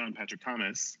Dance, Sean Patrick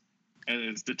Thomas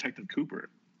as Detective Cooper?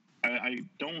 I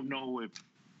don't know if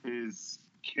his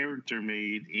character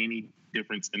made any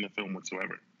difference in the film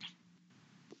whatsoever.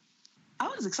 I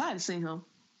was excited to see him.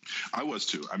 I was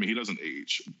too. I mean, he doesn't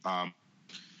age.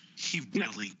 He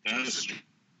really doesn't.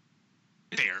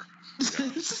 There.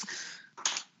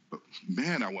 But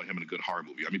man, I want him in a good horror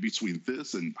movie. I mean, between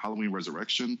this and Halloween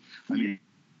Resurrection, I need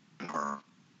a horror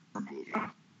movie.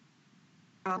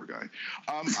 Poor guy.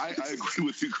 I agree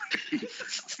with you, Greg.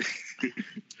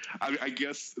 I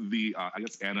guess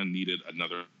Anna needed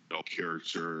another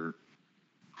character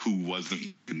who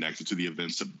wasn't connected to the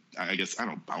events. I guess I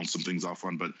don't bounce some things off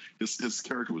on, but his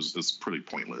character was pretty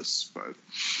pointless. But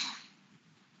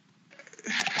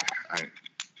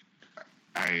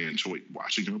I enjoyed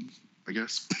watching him, I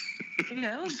guess.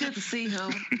 Yeah, it was good to see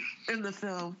him in the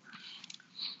film.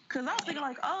 Because I was thinking,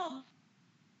 like, oh,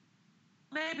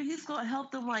 maybe he's going to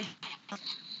help them, like,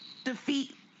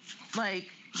 defeat, like,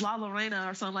 La Llorona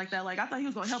or something like that. Like, I thought he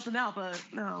was going to help them out, but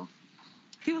no.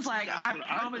 He was like, I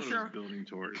promise your...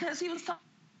 Because he was talking,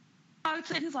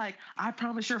 he's like, I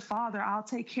promise your father I'll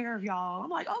take care of y'all. I'm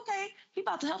like, okay, he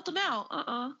about to help them out.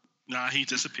 Nah, he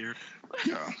disappeared.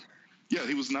 Yeah,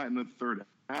 he was not in the third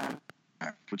act,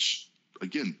 which,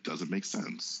 again, doesn't make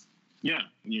sense. Yeah,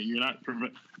 you're not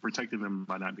protecting them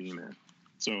by not being there.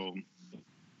 So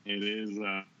it is...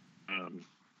 I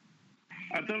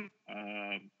thought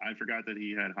I forgot that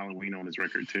he had Halloween on his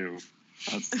record, too.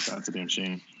 That's a damn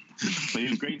shame. But he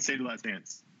was great in Save the Last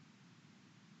Dance.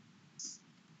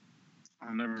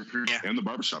 I'll never forget. And the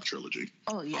Barbershop trilogy.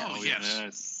 Oh, yeah. Oh,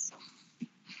 yes.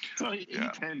 So he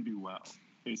can do well.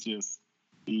 It's just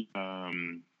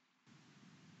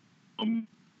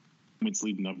moments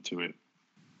leading up to it.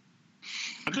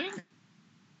 I think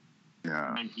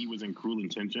time he was in Cruel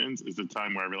Intentions is the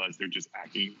time where I realized they're just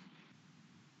acting.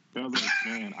 I was like,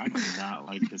 man, I do not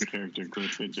like this character in Cruel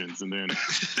Intentions. And then no,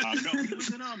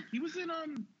 he was in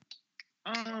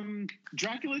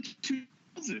Dracula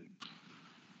 2000.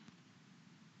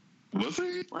 Was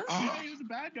he? What? Yeah, he was a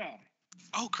bad guy.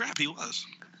 Oh crap, he was.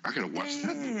 I gotta watch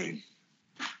that movie.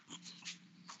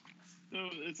 So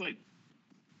it's like,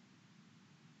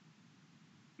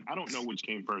 I don't know which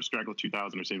came first, Dracula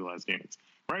 2000 or Save the Last Dance.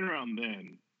 Right around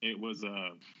then, it was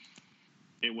where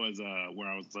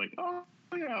I was like, oh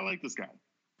yeah, I like this guy.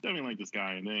 Definitely like this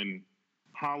guy. And then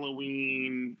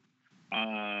Halloween,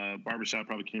 Barbershop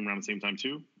probably came around the same time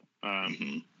too. I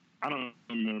don't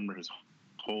remember his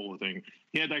whole thing.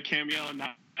 He had that cameo in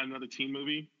Not Another Teen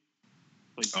Movie.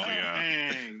 Like,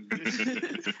 yeah. Dang.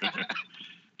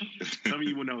 Some of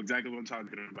you will know exactly what I'm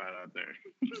talking about out there.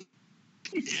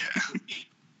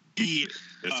 Yeah.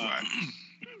 That's fine.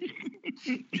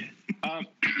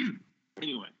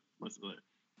 Anyway, let's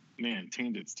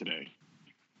tangents today.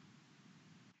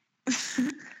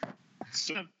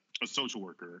 So, a social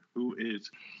worker who is,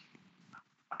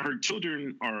 her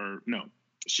children are, no,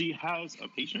 she has a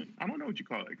patient. I don't know what you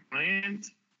call it, client.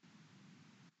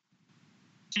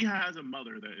 She has a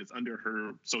mother that is under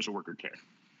her social worker care.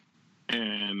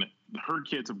 And her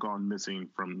kids have gone missing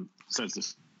from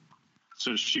census.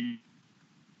 So she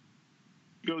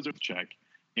goes to check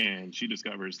and she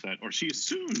discovers that, or she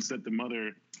assumes that the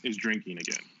mother is drinking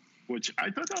again, which I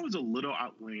thought that was a little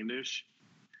outlandish.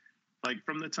 Like,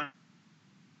 from the time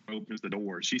she opens the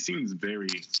door, she seems very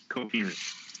coherent.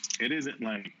 It isn't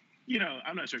like,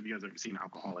 I'm not sure if you guys have ever seen an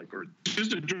alcoholic or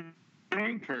just a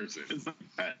drunk person. It's like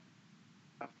that.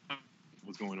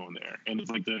 What's going on there? And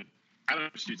it's like I don't know.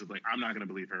 She's just like, I'm not going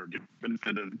to believe her. Give the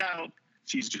benefit of the doubt.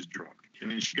 She's just drunk.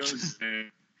 And then she goes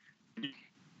and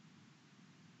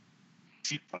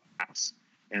she house.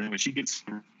 And then when she gets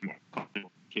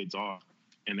kids off,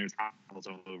 and there's owls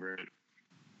all over it,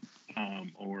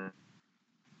 or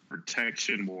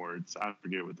protection wards, I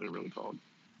forget what they're really called.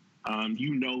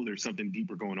 You know there's something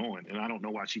deeper going on, and I don't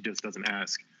know why she just doesn't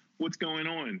ask, what's going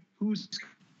on? Who's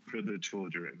for the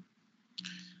children?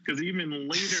 Because even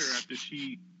later, after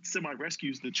she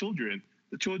semi-rescues the children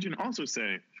also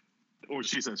say, or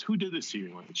she says, who did this to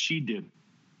you? Like, she did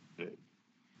it.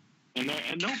 And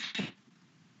no,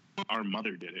 our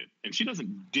mother did it. And she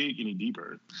doesn't dig any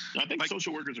deeper. I think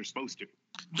social workers are supposed to.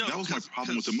 No, that was my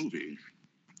problem with the movie.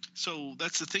 So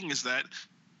that's the thing, is that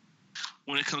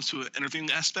when it comes to an interviewing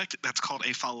aspect, that's called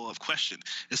a follow-up question.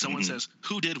 If someone says,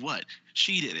 who did what?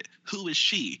 She did it. Who is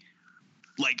she?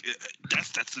 Like,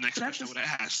 that's the next question I would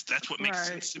ask. That's what makes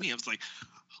sense to me. I was like,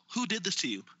 who did this to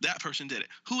you? That person did it.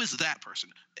 Who is that person?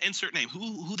 Insert name.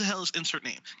 Who the hell is insert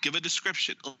name? Give a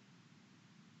description.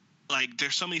 Like,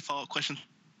 there's so many follow-up questions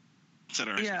that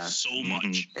are so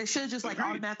much. It should have just like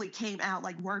automatically came out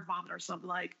like word vomit or something,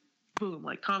 like boom,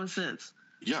 like common sense.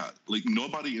 Yeah, like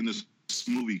nobody in this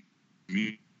movie,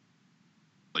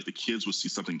 like the kids would see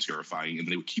something terrifying and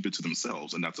they would keep it to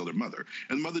themselves and not tell their mother.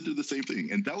 And the mother did the same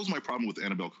thing. And that was my problem with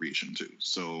Annabelle creation too.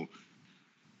 So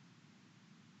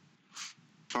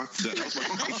fuck that. That was my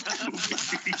problem with that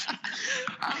movie.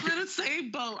 I'm in the same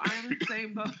boat.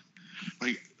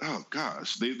 Like, oh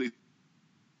gosh, they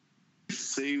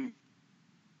save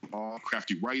all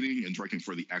crafty writing and directing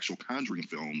for the actual Conjuring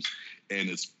films, and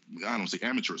it's, I don't say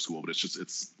amateur school, but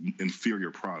it's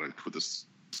inferior product with the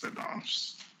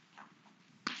spin-offs.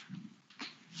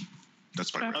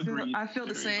 That's my I feel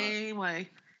the same way.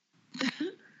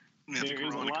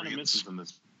 There's a lot of misses in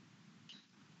this.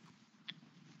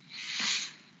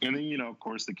 And then, of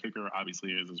course, the kicker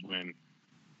obviously is when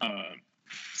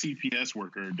CPS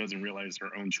worker doesn't realize her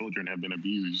own children have been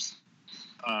abused.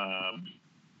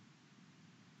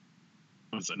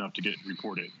 Was enough to get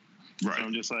reported. Right. So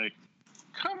I'm just like,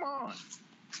 come on.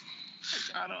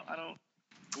 I don't.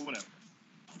 Whatever.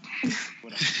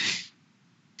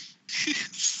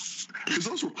 Because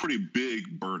those were pretty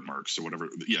big burn marks or whatever.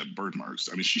 Yeah, burn marks.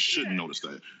 I mean, she should notice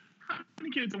that. How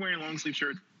many kids are wearing long sleeve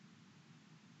shirts?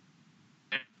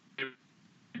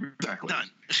 Exactly. None.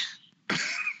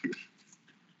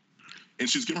 And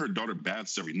she's giving her daughter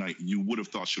baths every night. You would have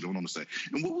thought she would have known to say.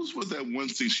 And what was that one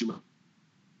scene she left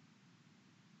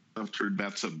her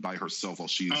bathtub by herself while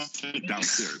she's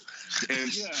downstairs?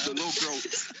 And the little girl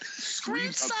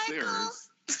screams upstairs.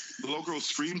 The little girl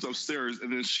screams upstairs,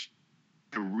 and then she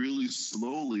really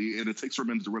slowly, and it takes her a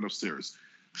minute to run upstairs.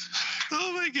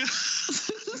 Oh my god!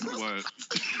 What?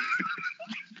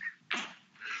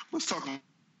 Let's talk about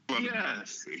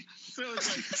yes. So it's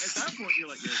like at that point you're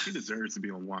like, yeah, she deserves to be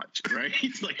on watch, right?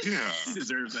 It's like, she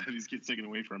deserves to have these kids taken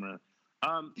away from her.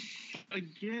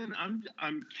 Again,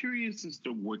 I'm curious as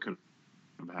to what could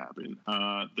have happened.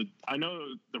 I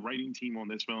know the writing team on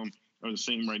this film are the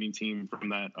same writing team from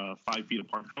that 5 Feet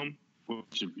Apart film,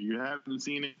 which if you haven't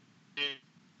seen it,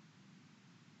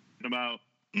 about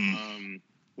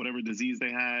whatever disease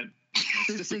they had,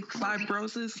 cystic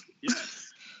fibrosis.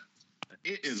 Yes,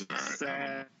 it is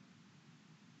sad.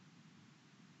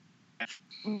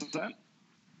 What's that?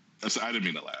 I didn't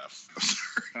mean to laugh.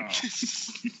 Oh.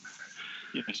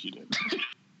 Yes, you did.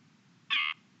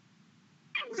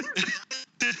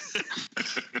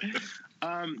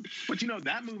 But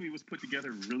that movie was put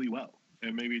together really well,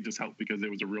 and maybe it just helped because it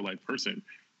was a real life person.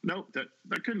 No, that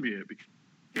couldn't be it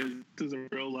because this is a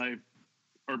real life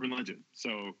urban legend.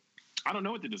 So I don't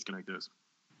know what the disconnect is.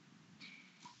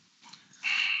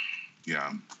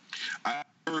 Yeah,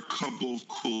 there were a couple of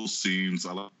cool scenes.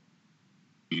 I love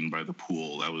being by the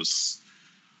pool. That was,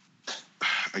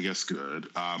 I guess, good.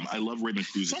 I love Ray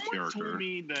McHugh's character. Someone told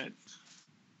me that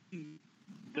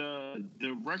the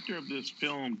director of this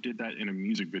film did that in a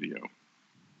music video.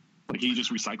 Like, he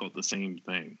just recycled the same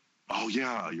thing. Oh,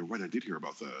 yeah, you're right. I did hear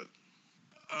about that.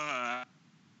 I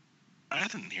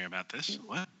didn't hear about this.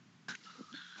 What?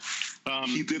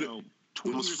 He did it.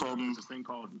 20 years ago, there's this thing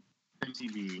called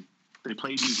MTV. They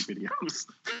played music videos.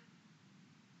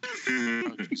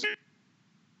 No, just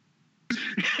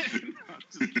kidding.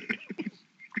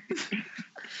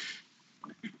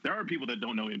 There are people that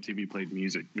don't know MTV played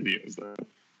music videos, though.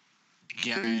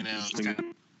 Yeah, I know.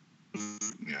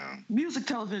 Yeah. Music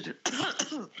television.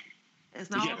 It's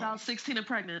not all about 16 and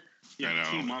pregnant. Yeah,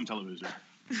 Teen Mom Television.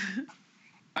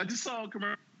 I just saw a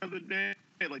commercial the other day.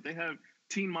 Like, they have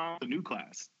Teen Mom, the new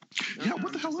class. Yeah,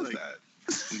 what the hell is that?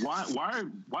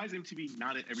 Why is MTV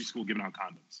not at every school giving out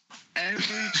condoms?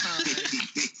 Every time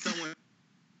someone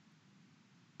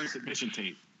submission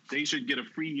tape, they should get a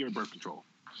free year of birth control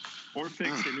or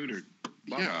fixed or neutered.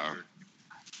 Yeah.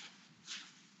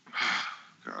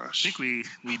 Gosh. I think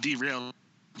we derailed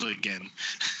again.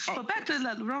 But back to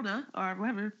La Llorona or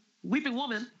whatever, Weeping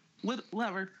Woman,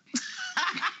 whatever.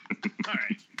 All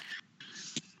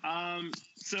right.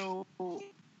 So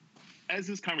as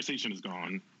this conversation has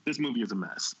gone, this movie is a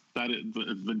mess. That is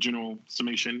the general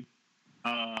summation.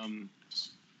 Can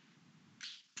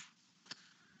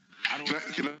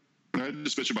I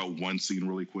just mention about one scene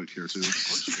really quick here too?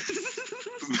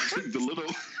 the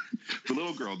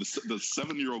little girl, the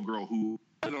 7-year-old girl who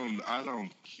I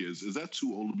don't kids. Is that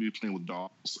too old to be playing with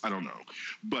dolls? I don't know.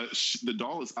 But the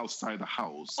doll is outside the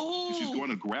house. Oh. She's going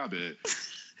to grab it.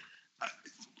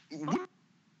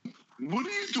 What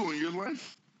are you doing? Your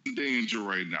life in danger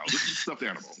right now. This is a stuffed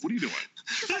animal. What are you doing?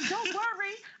 She's like, don't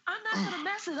worry. I'm not going to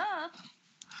mess it up.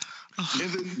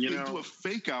 And then they do a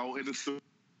fake out, and it's the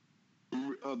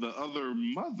other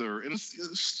mother, and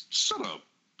it's shut up.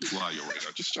 La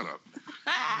Llorona, just shut up.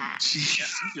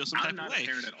 I'm not a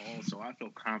parent at all, so I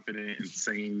feel confident in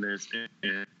saying this.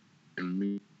 And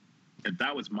me, if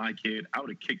that was my kid, I would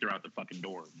have kicked her out the fucking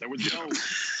door. There was no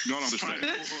understand. Trying to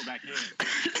pull her back in.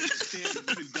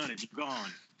 You've done it. You've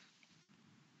gone.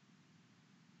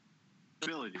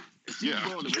 Ability. Yeah.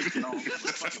 You're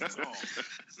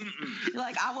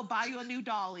like, I will buy you a new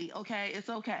dolly. Okay, it's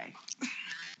okay.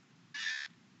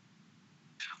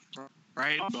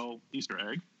 Right. So Easter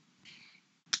egg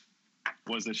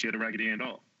was that she had a Raggedy Ann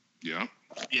doll. Yeah.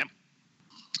 Yep.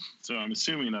 So I'm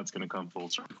assuming that's going to come full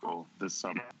circle this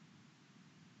summer,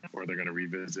 or they're going to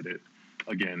revisit it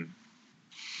again.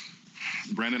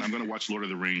 Brandon, I'm going to watch Lord of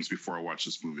the Rings before I watch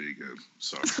this movie again.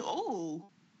 So. Oh.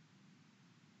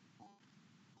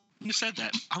 You said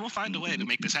that. I'm going to find a way to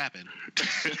make this happen.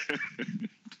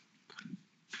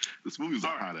 This movie's a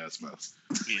hot ass mess.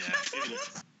 Yeah.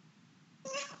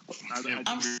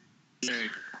 I say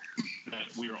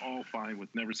that we are all fine with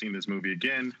never seeing this movie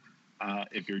again.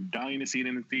 If you're dying to see it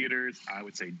in the theaters, I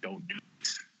would say don't do it.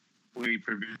 Wait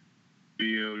for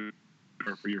video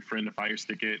or for your friend to fire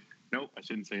stick it. Nope, I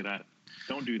shouldn't say that.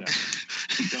 Don't do that.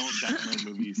 Don't download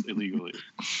movies illegally.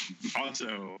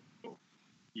 Also,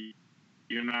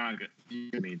 you're not going to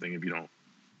get anything if you don't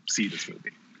see this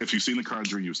movie. If you've seen The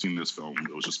Conjuring, you've seen this film.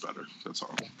 It was just better. That's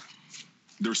all.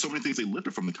 There were so many things they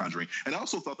lifted from The Conjuring. And I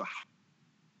also thought the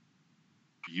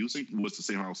using was the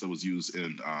same house that was used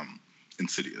in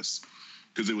Insidious.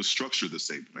 Because it was structured the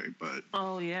same way. But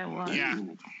oh, yeah, it was. Yeah.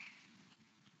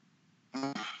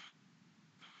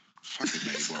 Fucking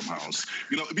Blumhouse.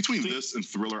 You know, between this and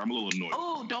Thriller, I'm a little annoyed.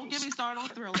 Oh, don't get me started on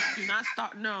Thriller. Do not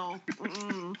start. No.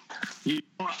 Mm-mm. You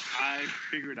know what I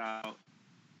figured out,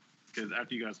 because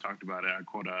after you guys talked about it, I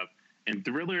caught up. And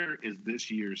Thriller is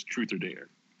this year's Truth or Dare.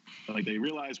 Like, they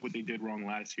realized what they did wrong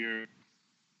last year,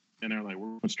 and they're like,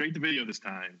 we're going straight to video this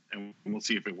time, and we'll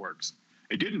see if it works.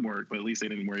 It didn't work, but at least they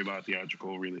didn't worry about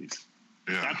theatrical release.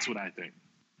 Yeah. That's what I think.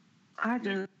 I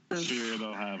just... Sure,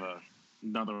 they'll have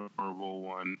another horrible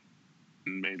one,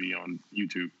 maybe on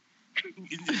YouTube.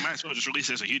 You might as well just release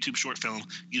it as a YouTube short film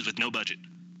used with no budget.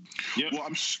 Yep. Well,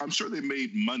 I'm sure they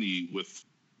made money with...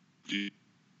 They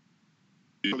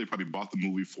probably bought the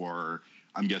movie for...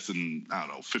 I'm guessing, I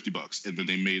don't know, $50, and then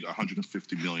they made a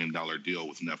 $150 million deal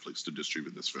with Netflix to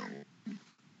distribute this film.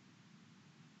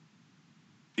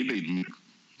 They made,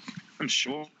 I'm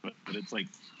sure, but it's like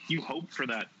you hope for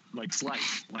that, like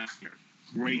Slice last year.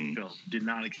 Great film. Did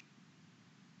not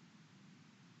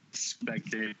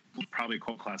expect it. Probably a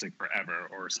cult classic forever,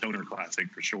 or a stoner classic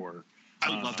for sure. I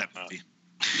love that movie.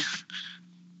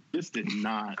 This did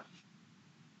not.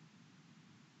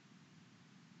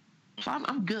 So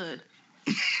I'm good.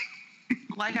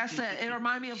 Like I said, it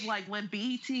reminded me of like when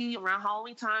BET around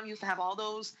Halloween time used to have all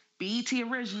those BET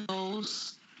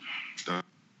originals.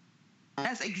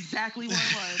 That's exactly what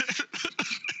it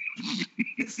was.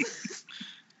 It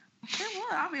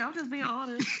was. I mean, I'm just being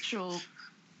honest. Sure.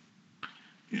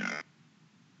 yeah.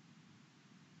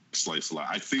 Slice a lot.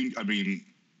 I think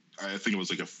it was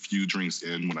like a few drinks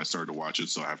in when I started to watch it,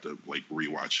 so I have to like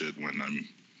rewatch it when I'm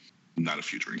not a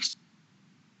few drinks.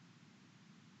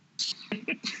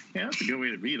 Yeah, that's a good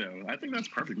way to be, though. I think that's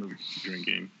perfect movie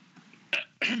drinking.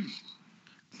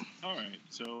 All right,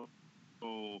 so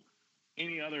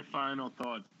any other final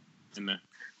thoughts in the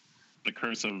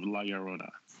Curse of La Llorona?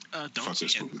 Don't see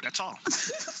it. That's all.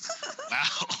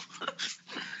 Wow.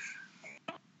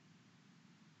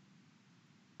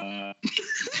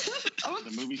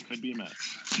 The movie could be a mess.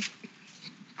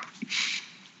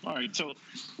 All right, so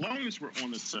long as we're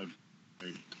on the subject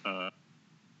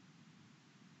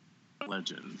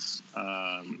legends.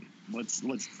 Let's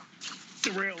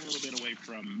derail a little bit away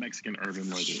from Mexican urban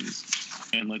legends,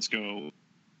 and let's go.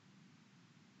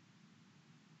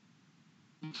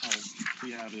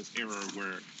 We have this era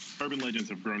where urban legends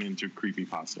have grown into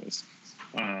creepypastas.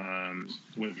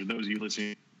 For those of you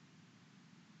listening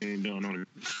don't know,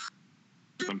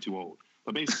 I'm too old.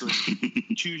 But basically,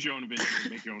 choose your own adventure,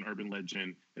 make your own urban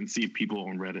legend, and see if people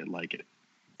on Reddit like it.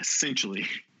 Essentially,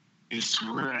 It's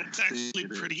actually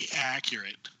pretty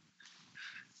accurate.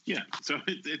 Yeah, so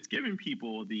it's giving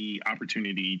people the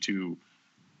opportunity to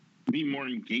be more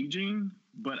engaging,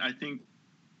 but I think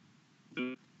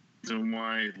the reason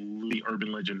why the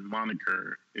urban legend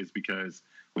moniker is because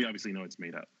we obviously know it's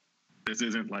made up. This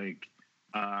isn't like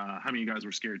how many of you guys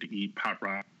were scared to eat Pop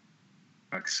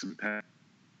Rocks when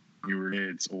you were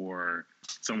kids, or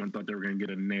someone thought they were going to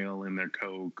get a nail in their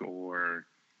Coke, or,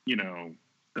 you know,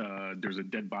 there's a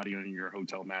dead body on your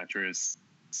hotel mattress.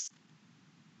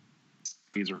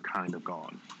 These are kind of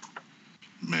gone.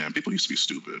 Man, people used to be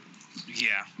stupid.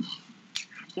 Yeah.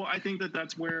 Well, I think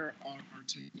that's where our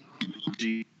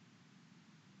technology,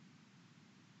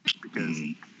 because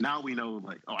now we know,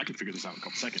 like, oh, I can figure this out in a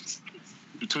couple seconds.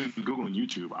 Between Google and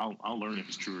YouTube, I'll learn if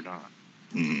it's true or not.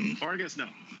 Or I guess no.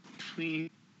 Clean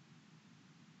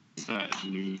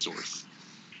news source.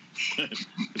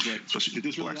 It's like, Especially did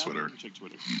this really Black happen? Twitter. Check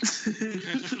Twitter.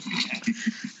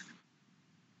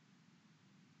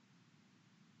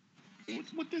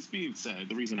 With this being said,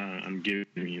 the reason I'm giving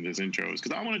you this intro is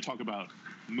because I want to talk about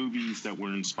movies that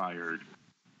were inspired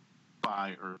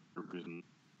by urban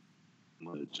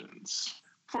legends.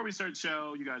 Before we start the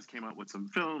show, you guys came up with some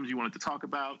films you wanted to talk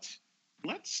about.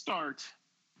 Let's start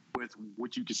with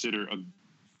what you consider a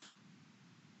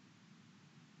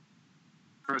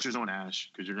pressure's on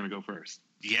Ash, because you're going to go first.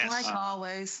 Yes. Like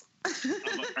always. Of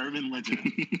an urban legend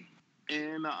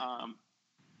in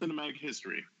cinematic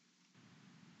history.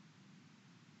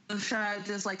 Should I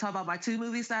just like talk about my two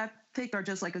movies that I picked, or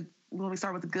just like when we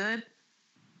start with the good?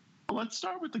 Let's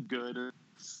start with the good.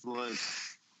 Let's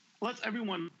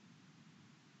everyone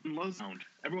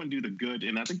do the good,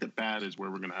 and I think the bad is where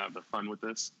we're going to have the fun with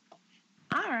this.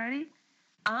 Alrighty.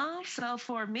 So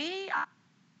for me,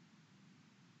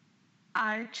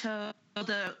 I chose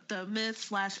the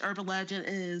myth/urban legend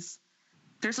is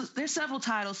there's several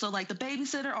titles. So like The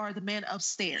Babysitter or The Man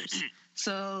Upstairs.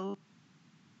 So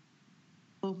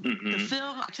the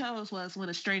film I chose was When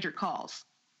a Stranger Calls.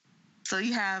 So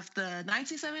you have the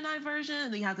 1979 version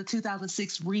and then you have the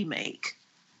 2006 remake.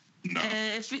 No.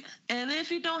 And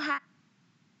if you don't have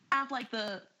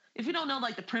if you don't know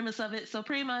like the premise of it, so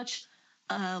pretty much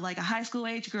like a high school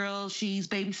age girl, she's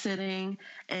babysitting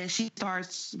and she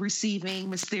starts receiving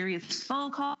mysterious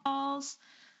phone calls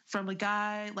from a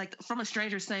guy, like from a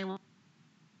stranger saying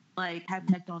like have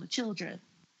checked on the children.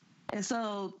 And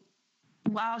so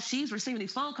while she's receiving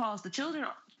these phone calls, the children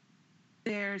are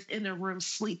there in their room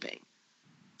sleeping.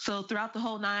 So throughout the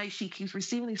whole night, she keeps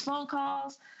receiving these phone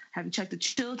calls. Have you checked the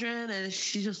children? And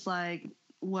she's just like,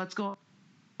 what's going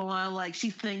on? Like,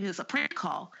 she thinks it's a prank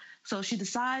call. So she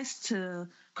decides to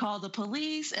call the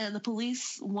police, and the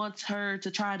police wants her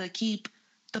to try to keep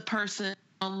the person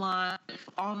on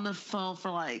the phone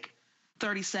for like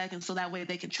 30 seconds so that way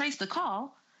they can trace the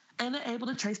call. And they're able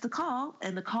to trace the call,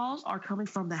 and the calls are coming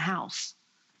from the house.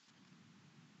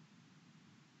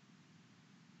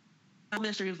 The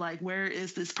mystery is like, where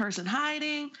is this person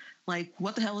hiding? Like,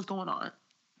 what the hell is going on?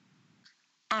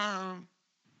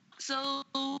 So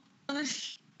the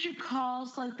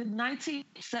calls like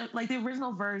the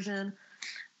original version.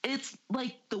 It's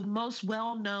like the most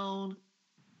well-known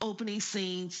opening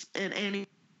scenes in any.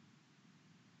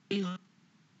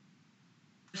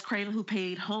 Craven who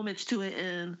paid homage to it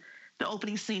in the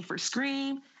opening scene for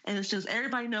Scream, and it's just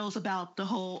everybody knows about the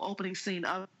whole opening scene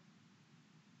of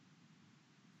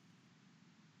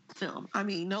the film. I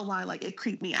mean, no lie, like it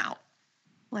creeped me out.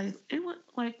 Like it was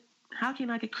like, how can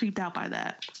I get creeped out by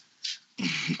that?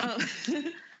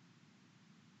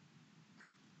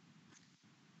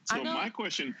 So my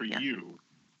question for you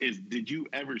is: did you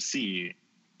ever see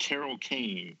Carol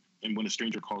Kane in When a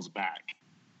Stranger Calls Back?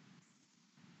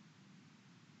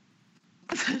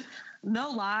 No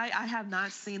lie, I have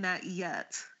not seen that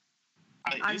yet.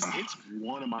 It's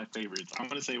one of my favorites. I'm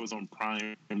gonna say it was on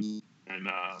Prime and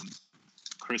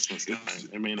Christmas time.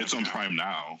 It's on Prime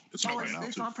now. It's on Prime now.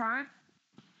 It's on Prime?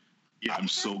 Yeah, I'm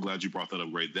so glad you brought that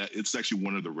up, Ray. That it's actually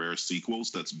one of the rare sequels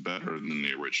that's better than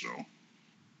the original.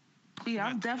 Yeah,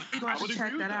 I'm definitely going to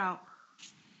check that out.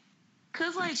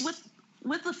 Cause like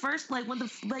with the first, like when the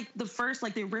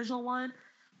original one,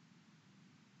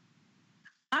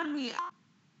 I mean,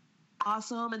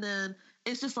 awesome, and then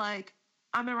it's just like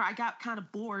I remember I got kind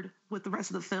of bored with the rest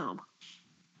of the film.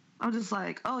 I'm just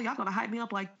like, oh, y'all gonna hype me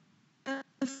up like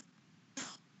this?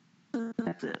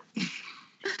 That's it.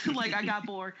 Like, I got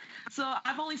bored. So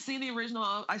I've only seen the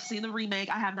original. I've seen the remake.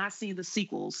 I have not seen the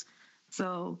sequels.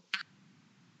 So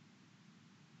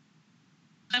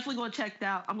definitely going to check it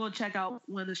out. I'm going to check out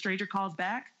When the Stranger Calls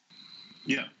Back.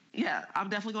 Yeah. Yeah, I'm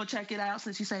definitely going to check it out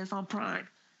since you say it's on Prime.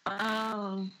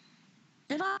 And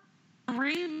the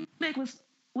remake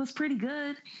was pretty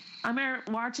good. I remember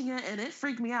watching it, and it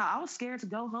freaked me out. I was scared to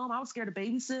go home. I was scared to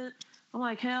babysit. I'm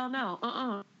like, hell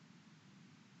no.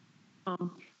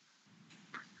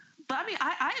 But I mean,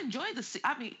 I enjoyed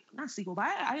not sequel, but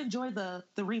I enjoyed the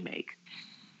remake.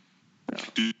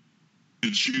 So.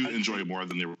 Did you enjoy it more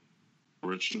than the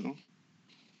original?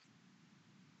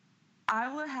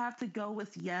 I would have to go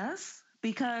with yes,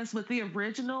 because with the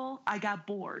original, I got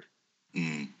bored.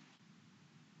 I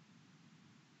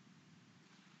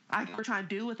were trying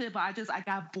to do with it, but I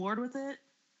got bored with it.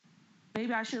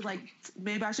 Maybe I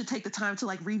should take the time to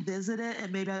like revisit it,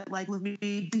 and maybe like with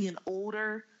me being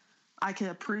older, I can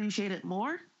appreciate it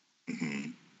more.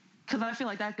 Because I feel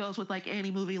like that goes with like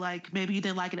any movie. Like maybe you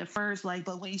didn't like it at first, like,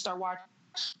 but when you start watching,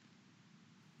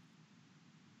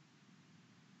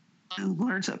 you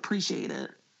learn to appreciate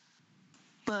it.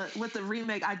 But with the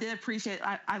remake, I did appreciate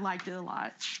it. I liked it a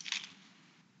lot.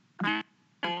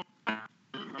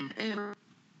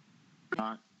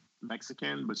 Not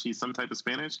Mexican, but she's some type of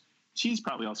Spanish. She's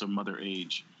probably also mother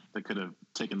age that could have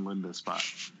taken Linda's spot.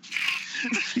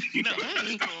 You know,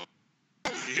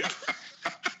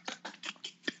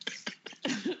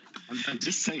 I'm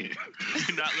just saying.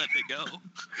 You're not letting it go.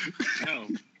 No.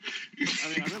 I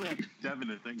mean, I really have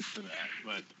definite things for that,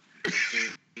 but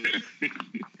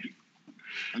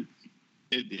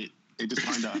it just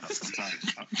lined up. I'm sorry.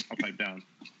 I'll pipe down.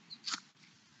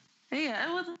 Yeah,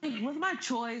 it was my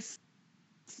choice.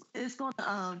 It's going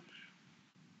to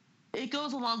it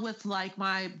goes along with like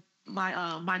my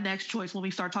next choice when we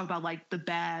start talking about like the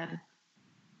bad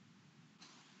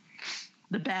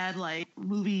like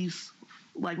movies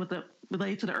like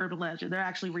related to the urban legend. They're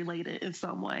actually related in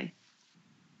some way.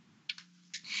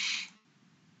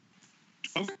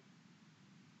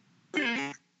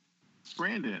 Okay.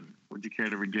 Brandon, would you care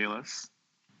to regale us?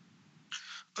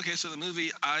 Okay, so the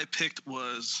movie I picked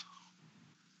was,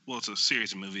 well, it's a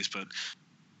series of movies, but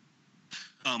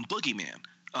Boogeyman.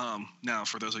 Now,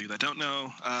 for those of you that don't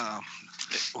know,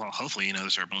 well, hopefully you know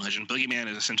this urban legend. Boogeyman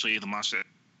is essentially the monster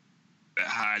that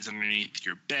hides underneath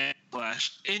your bed,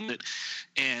 in it,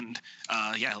 and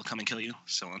he'll come and kill you,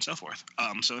 so on and so forth.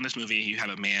 So in this movie, you have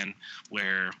a man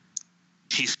where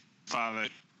he's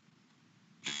fathered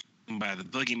by the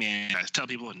boogeyman, tries to tell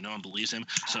people and no one believes him.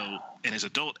 So in his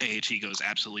adult age, he goes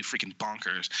absolutely freaking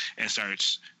bonkers and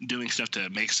starts doing stuff to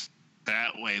make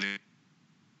that way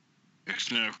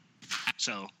there's no.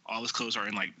 So all his clothes are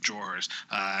in like drawers.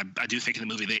 I do think in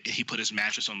the movie he put his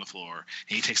mattress on the floor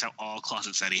and he takes out all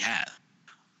closets that he had.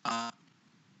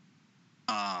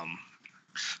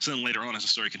 So then later on, as the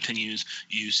story continues,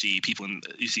 you see people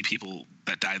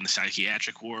that died in the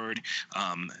psychiatric ward,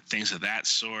 things of that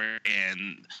sort,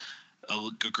 and a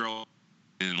girl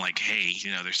and like, hey,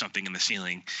 there's something in the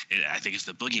ceiling. I think it's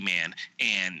the boogeyman,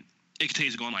 and it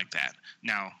continues going like that.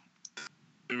 Now,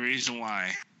 the reason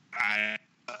why I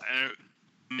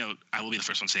will be the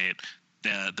first one to say it.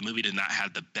 The movie did not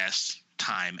have the best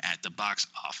time at the box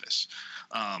office.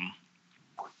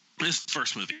 This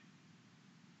first movie.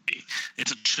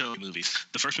 It's a show of movies.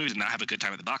 The first movie did not have a good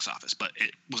time at the box office, but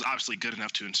it was obviously good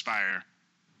enough to inspire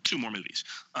 2 more movies.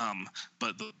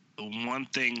 But the one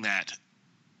thing that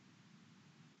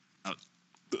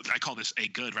I call this a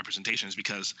good representation is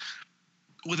because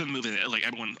within the movie, like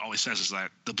everyone always says, is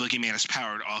that the boogeyman is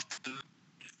powered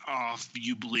off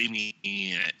you believing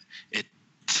in it.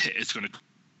 It's going to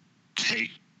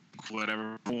take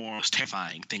whatever form is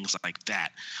terrifying, things like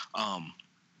that.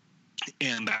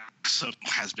 And that stuff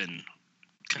has been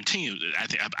continued. I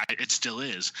think it still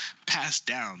is passed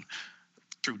down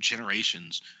through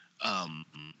generations, and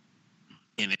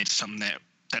it's something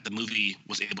that the movie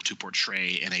was able to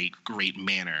portray in a great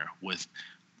manner with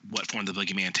what form the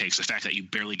boogeyman takes. The fact that you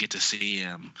barely get to see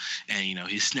him, and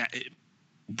he's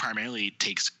primarily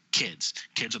takes kids.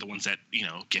 Kids are the ones that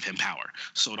give him power,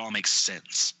 so it all makes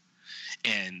sense.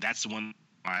 And that's the one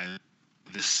why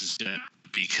this is good,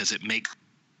 because it makes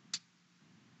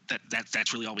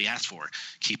that's really all we asked for.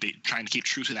 Trying to keep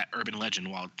true to that urban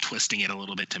legend while twisting it a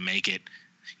little bit to make it,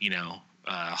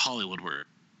 Hollywood worthy.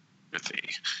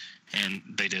 And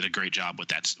they did a great job with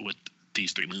that, with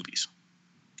these 3 movies.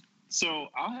 So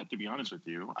I'll have to be honest with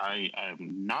you. I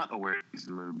am not aware of these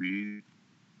movies.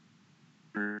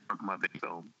 talking about the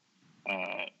film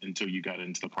until you got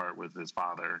into the part with his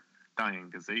father dying,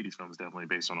 because the 80s film is definitely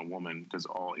based on a woman, because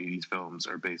all 80s films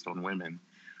are based on women.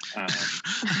 But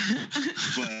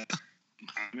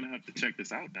I'm going to have to check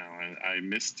this out now. I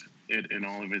missed it in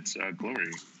all of its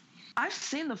glory. I've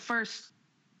seen the first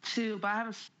two, but I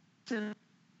haven't seen.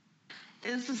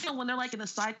 Is the scene when they're like in a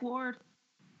psych ward?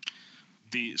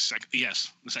 The second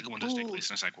one does take place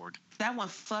in a psych ward. That one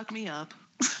fucked me up.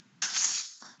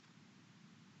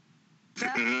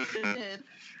 That did.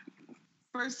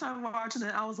 First time watching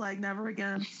it, I was like, never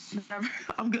again. Never.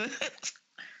 I'm good.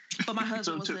 But my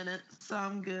husband was in it, so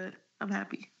I'm good. I'm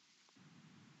happy.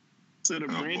 So the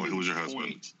who was your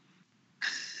husband?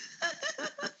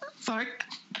 Sorry.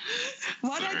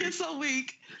 Why did I get so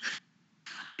weak?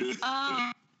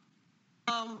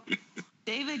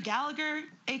 David Gallagher,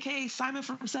 a.k.a. Simon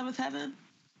from Seventh Heaven.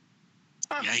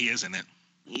 Yeah, he is in it.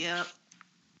 Yep.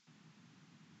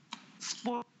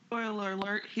 Spoiler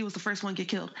alert, he was the first one to get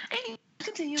killed. Hey,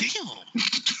 continue. Damn.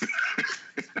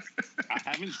 I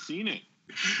haven't seen it.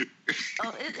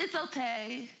 Oh, it's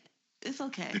okay. It's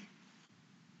okay.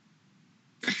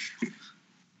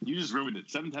 You just ruined it.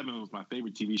 Seventh Heaven was my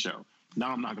favorite TV show.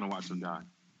 Now I'm not going to watch them die.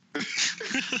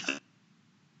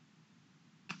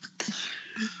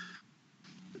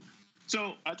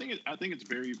 So I think it's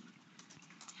very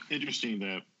interesting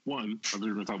that, one, we're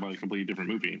going to talk about a completely different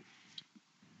movie,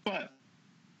 but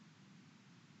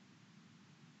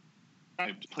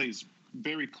it plays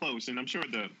very close, and I'm sure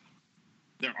that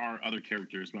there are other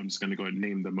characters, but I'm just going to go ahead and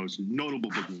name the most notable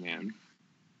boogeyman.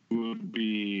 Would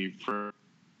be for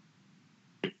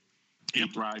he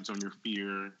thrives on your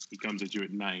fear. He comes at you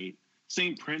at night.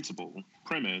 Same premise,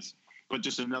 but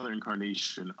just another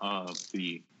incarnation of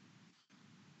the.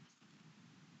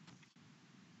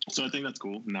 So I think that's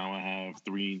cool. Now I have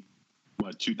 3,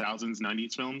 2000s,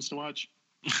 90s films to watch?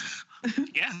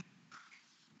 Yeah.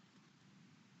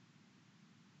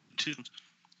 2.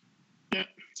 Yeah,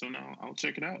 so now I'll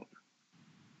check it out.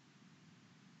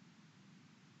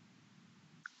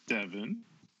 Devin?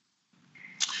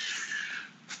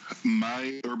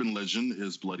 My urban legend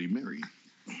is Bloody Mary.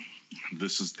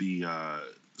 This is the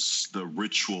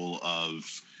ritual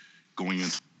of going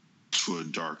into a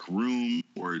dark room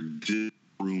or dim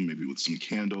room, maybe with some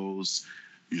candles,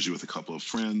 usually with a couple of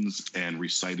friends, and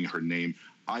reciting her name.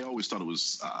 I always thought it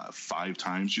was 5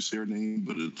 times you say her name,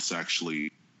 but it's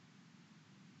actually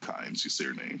times you say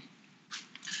her name.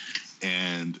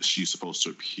 And she's supposed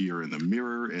to appear in the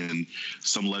mirror, and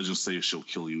some legends say she'll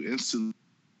kill you instantly.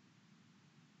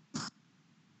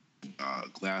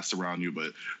 Glass around you,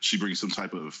 but she brings some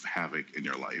type of havoc in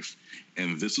your life.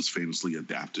 And this is famously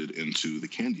adapted into the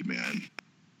Candyman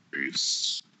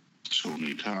series.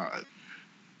 Tony Todd.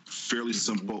 Fairly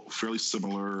simple, fairly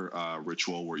similar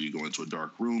ritual where you go into a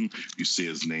dark room, you say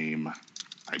his name,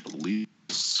 I believe,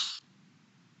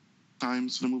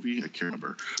 times in the movie. I can't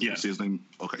remember. Yeah. You say his name.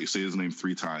 Okay, you say his name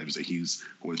 3 times, and he's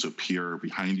going to appear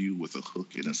behind you with a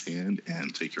hook in his hand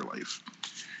and take your life.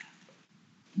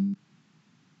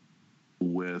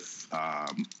 With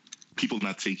people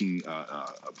not taking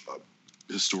a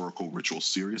historical ritual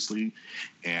seriously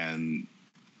and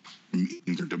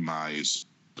meeting their demise,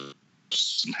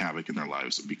 some havoc in their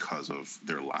lives because of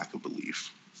their lack of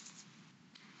belief.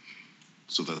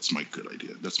 So that's my good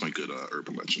idea. That's my good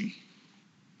urban legend.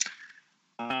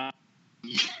 I'm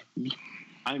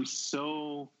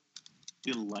so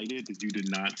delighted that you did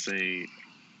not say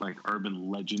like urban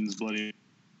legends Bloody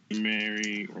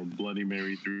Mary or Bloody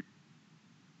Mary 3.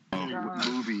 What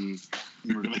movie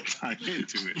you were going to tie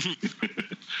into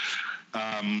it?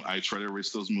 I try to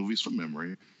erase those movies from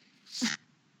memory.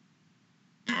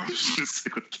 I'm just going to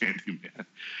stick with Candyman.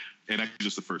 And actually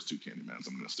just the first 2 Candymans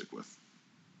I'm going to stick with.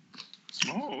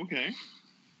 Oh, okay.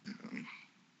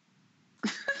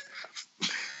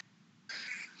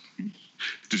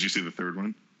 Did you see the 3rd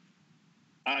one?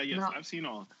 Yes, No. I've seen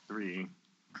all 3.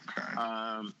 Okay.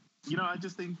 I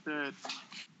just think that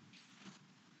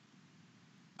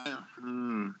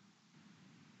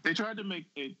they tried to make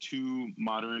it too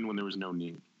modern when there was no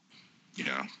need.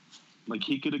 Yeah. Like,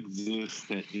 he could exist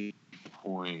at any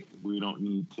point. We don't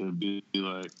need to be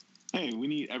like, hey, we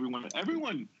need everyone.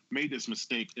 Everyone made this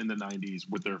mistake in the 90s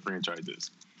with their franchises.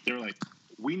 They were like,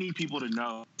 we need people to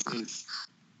know it's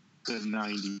the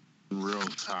 90s in real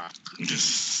time. And you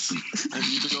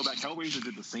can go back. Hellraiser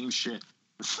did the same shit.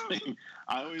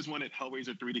 I always wanted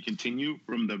Hellraiser 3 to continue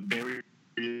from the very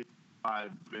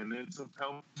 5 minutes of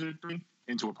Hellraiser 3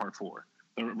 into a part 4.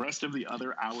 The rest of the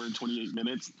other hour and 28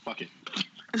 minutes, fuck it.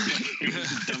 It was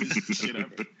the dumbest shit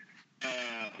ever.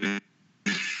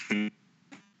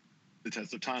 The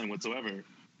test of time whatsoever.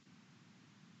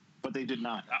 But but they did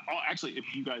not. Actually,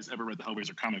 if you guys ever read the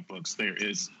Hellraiser comic books, there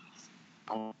is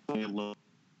a little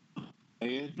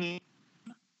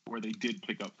where they did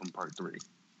pick up from part 3,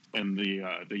 and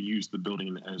they used the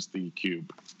building as the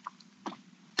cube.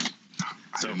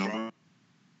 So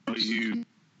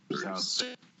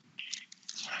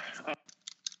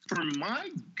for my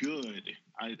good,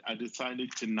 I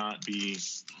decided to not be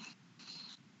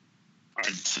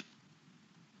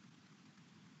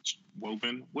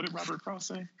woven. What did Robert Frost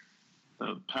say?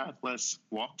 The path less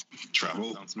walked.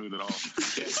 Travel. Sounds smooth at all.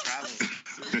 Yeah, travel.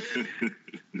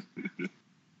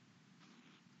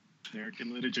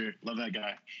 American literature. Love that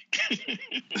guy.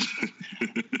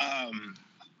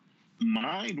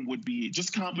 Mine would be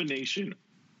just combination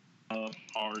of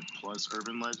art plus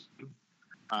urban legend.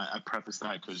 I preface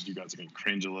that because you guys are going to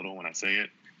cringe a little when I say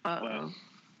it. But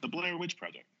the Blair Witch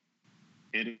Project.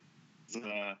 It is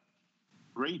a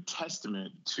great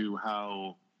testament to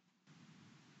how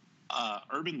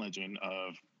urban legend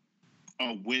of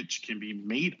a witch can be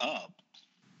made up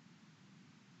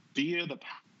via the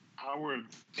power of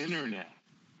the internet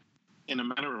in a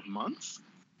matter of months.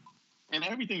 And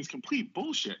everything's complete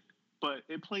bullshit. But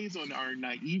it plays on our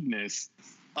naiveness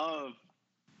of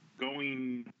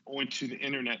going onto the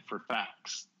internet for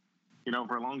facts. You know,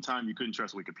 for a long time, you couldn't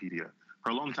trust Wikipedia. For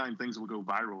a long time, things would go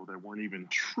viral that weren't even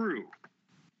true,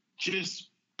 just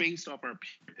based off our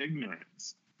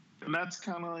ignorance. And that's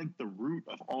kind of like the root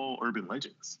of all urban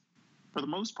legends. For the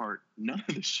most part, none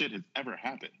of this shit has ever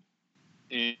happened.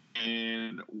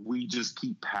 And we just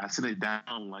keep passing it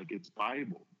down like it's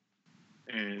Bible.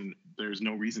 And there's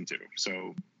no reason to.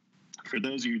 So for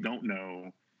those of you who don't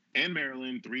know, in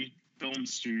Maryland, 3 film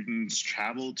students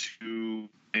traveled to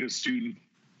make a student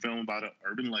film about an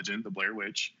urban legend, the Blair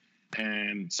Witch.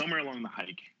 And somewhere along the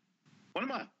hike, one of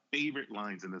my favorite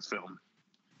lines in this film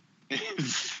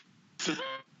is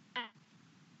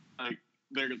like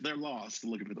they're lost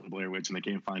looking for the Blair Witch and they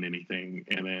can't find anything.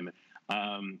 And then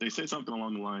they say something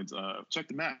along the lines of, check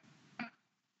the map.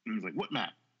 And he's like, what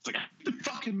map? It's like, the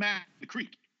fucking map, the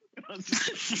creek.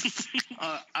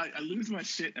 I lose my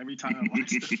shit every time I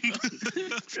watch this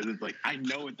because it's like I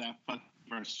know what that fucking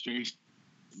frustration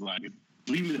is like.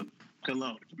 Leave me the fuck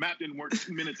alone. The map didn't work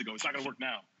 2 minutes ago. It's not gonna work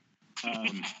now.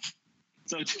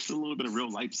 So it's just a little bit of real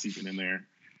life seeping in there.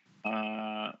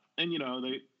 And you know,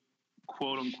 they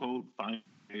quote unquote find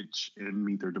it and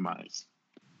meet their demise.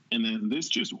 And then this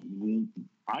just,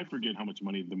 I forget how much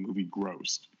money the movie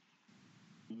grossed.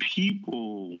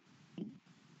 People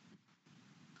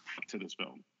to this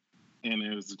film, and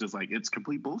it was just like, it's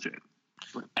complete bullshit.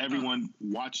 But everyone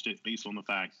watched it based on the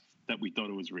fact that we thought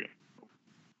it was real.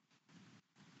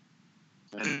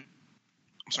 I'm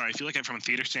sorry, I feel like from a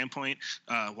theater standpoint,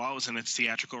 while it was in its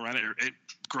theatrical run, it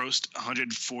grossed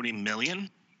 140 million,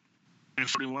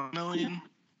 141 million.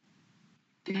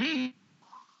 Dang.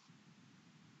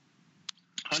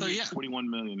 So, yeah. 141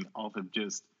 million off of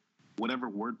just whatever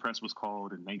WordPress was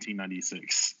called in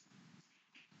 1996.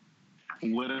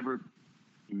 Whatever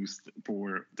used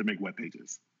to make web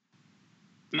pages.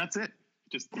 And that's it.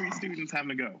 Just 3 students having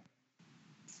to go.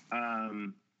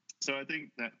 So I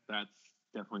think that's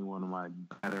definitely one of my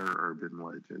better urban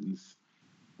legends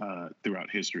throughout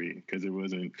history, because it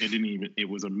was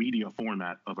a media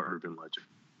format of an urban legend.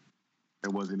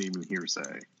 It wasn't even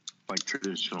hearsay, like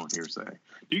traditional hearsay.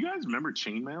 Do you guys remember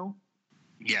chainmail?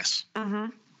 Yes.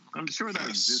 Mm-hmm. I'm sure that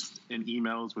exists in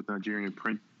emails with Nigerian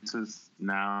princes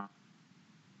now.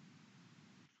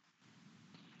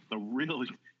 The real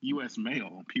U.S.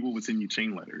 mail, people would send you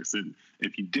chain letters, and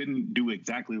if you didn't do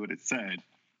exactly what it said,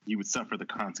 you would suffer the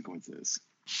consequences.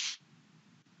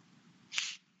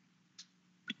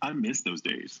 I miss those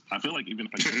days. I feel like even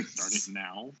if I didn't start it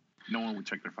now, no one would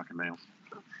check their fucking mail.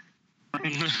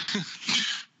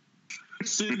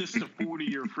 Send this to 40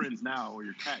 of your friends now, or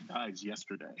your cat dies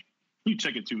yesterday. You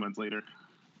check it 2 months later.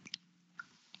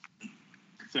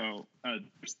 So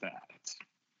there's that.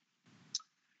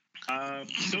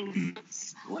 So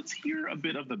let's hear a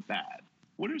bit of the bad.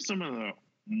 What are some of the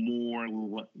more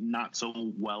not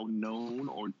so well known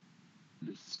or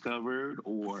discovered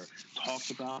or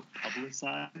talked about,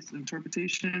 publicized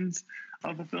interpretations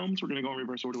of the films? We're going to go in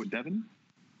reverse order with Devin.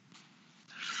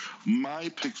 My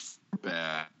pick for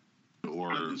bad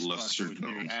or lesser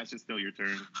known. Ash, it's still your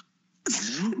turn.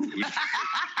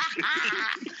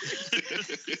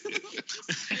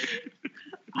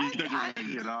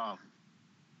 Get off.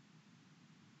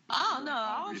 Oh no,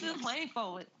 I was just waiting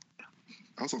for it.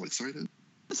 I was all excited.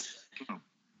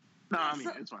 No, I mean,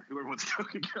 it's fine. Whoever wants to go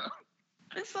can go.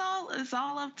 It's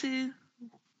all up to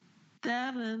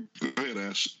Devin. Go ahead,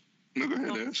 Ash. No, go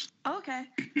ahead, Ash. Okay.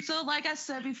 So, like I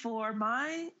said before,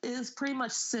 mine is pretty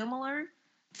much similar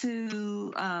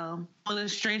to When a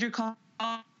Stranger Calls.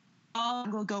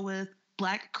 I'm going to go with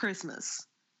Black Christmas.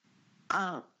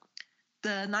 Um,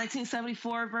 the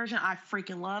 1974 version, I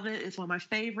freaking love it. It's one of my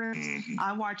favorites. Mm-hmm.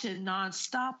 I watch it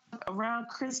nonstop around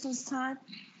Christmas time.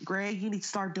 Greg, you need to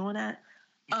start doing that.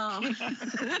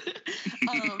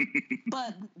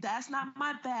 But that's not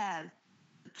my bad.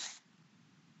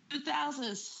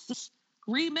 2006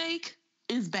 remake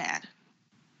is bad.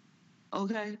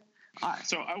 Okay? All right.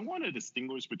 So I want to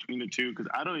distinguish between the two because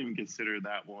I don't even consider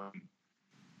that one.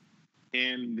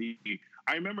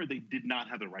 I remember they did not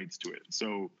have the rights to it.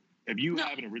 So if you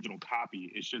have an original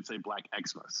copy, it should say Black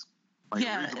Xmas. Like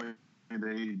originally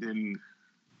they didn't.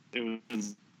 It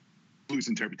was loose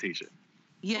interpretation.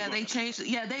 Yeah, they changed it.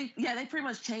 Yeah, they pretty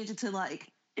much changed it to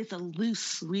like it's a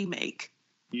loose remake.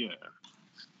 Yeah.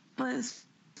 But it's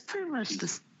pretty much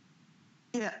the.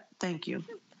 Yeah, thank you.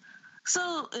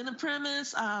 So in the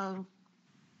premise,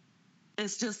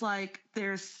 it's just like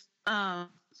there's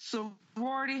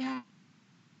sorority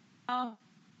house,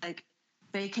 like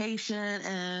vacation,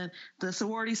 and the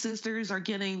sorority sisters are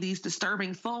getting these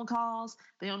disturbing phone calls.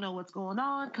 They don't know what's going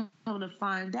on. Come to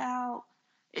find out,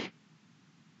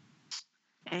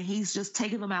 and he's just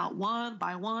taking them out one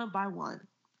by one by one.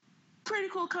 Pretty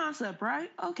cool concept, right?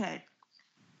 Okay.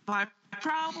 My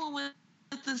problem with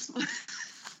this.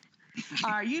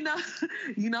 All right, you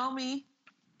know me.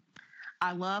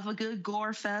 I love a good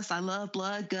gore fest. I love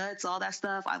blood, guts, all that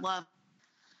stuff. I love.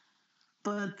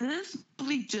 But this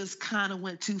movie just kind of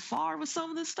went too far with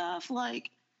some of this stuff, like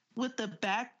with the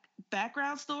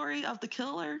background story of the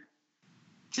killer.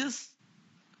 Just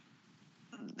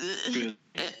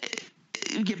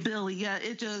get Billy. Yeah,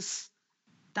 it just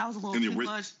that was a little too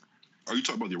much. Are you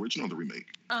talking about the original or the remake?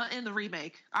 In the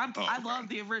remake, I love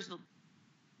the original.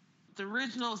 The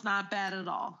original is not bad at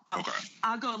all. Okay.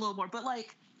 I'll go a little more, but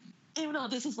like, even though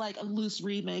this is like a loose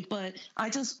remake, but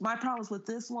my problems with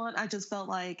this one, I just felt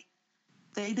like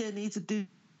they didn't need to do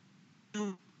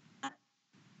that.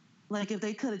 Like if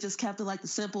they could have just kept it like the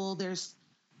simple, there's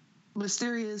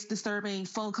mysterious, disturbing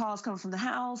phone calls coming from the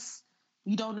house.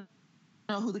 You don't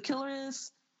know who the killer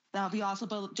is. That would be awesome.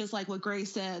 But just like what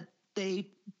Grace said, they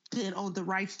didn't own the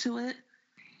rights to it.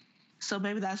 So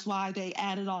maybe that's why they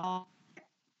added all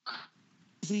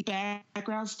the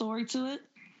background story to it.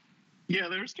 Yeah,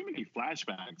 there was too many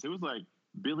flashbacks. It was like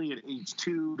Billy at age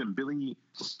 2, then Billy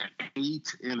at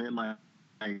 8, and then like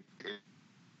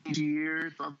 8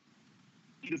 years.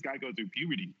 This guy goes through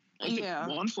puberty. Yeah.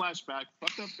 One flashback,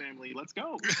 fucked up family, let's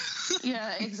go.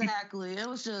 Yeah, exactly. It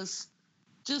was just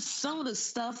some of the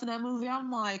stuff in that movie.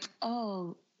 I'm like,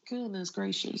 oh goodness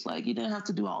gracious! Like you didn't have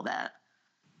to do all that.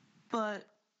 But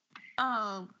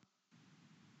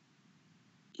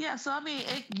yeah. So I mean,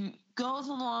 it goes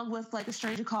along with like a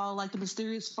stranger call, like the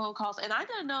mysterious phone calls, and I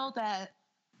didn't know that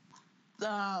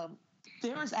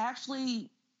there was actually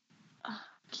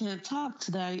can't talk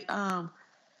today.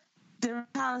 There were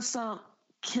kind of some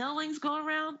killings going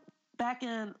around back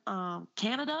in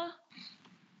Canada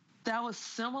that was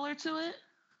similar to it.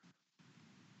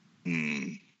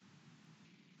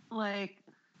 Like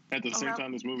at the same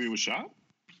time this movie was shot?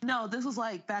 No, this was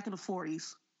like back in the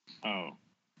 40s. Oh.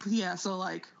 Yeah, so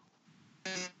like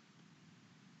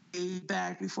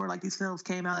back before like these films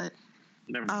came out.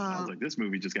 Never mind. I was like, this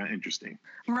movie just got interesting.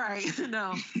 Right.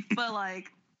 No. But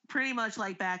like pretty much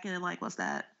like back in like what's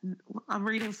that? I'm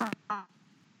reading from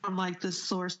like this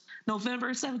source.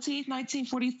 November 17th,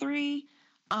 1943.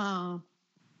 I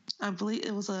believe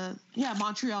it was a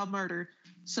Montreal murder.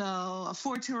 So a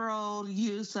 14-year-old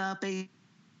used a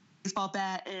baseball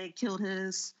bat and killed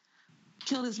his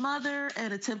mother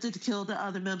and attempted to kill the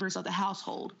other members of the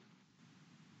household.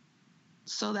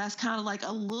 So that's kind of like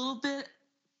a little bit.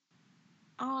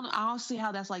 I don't see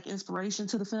how that's like inspiration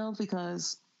to the film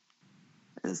because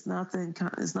it's nothing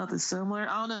similar.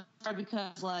 I don't know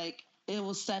because like it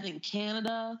was set in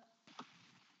Canada,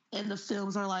 and the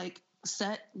films are like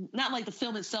set not like the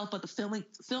film itself, but the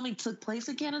filming took place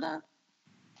in Canada.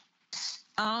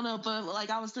 I don't know, but like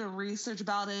I was doing research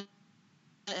about it,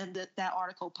 and that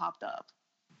article popped up.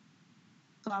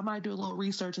 So I might do a little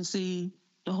research and see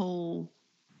the whole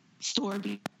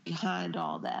story behind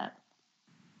all that.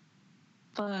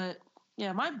 But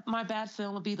yeah, my bad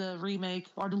film would be the remake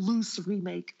or the loose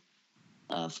remake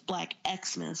of Black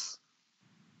Xmas.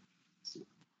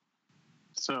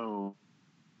 So,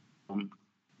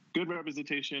 good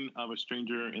representation of a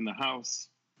stranger in the house.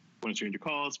 When a stranger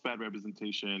calls, bad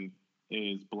representation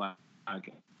is Black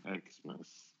Xmas.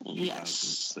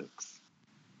 Yes. 2006.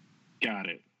 Got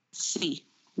it. Si,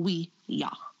 oui, yeah.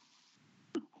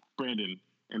 Brandon, Brandon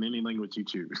in any language you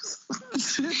choose.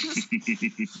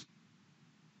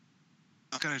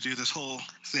 I'm gonna do this whole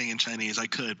thing in Chinese. I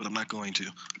could, but I'm not going to.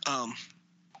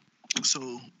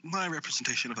 So my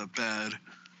representation of a bad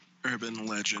urban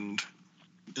legend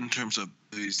in terms of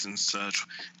movies and such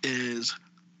is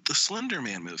the Slender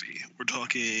Man movie. We're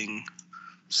talking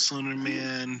Slender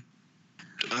Man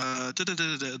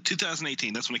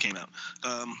 2018. That's when it came out.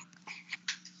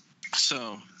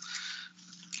 So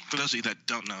for those of you that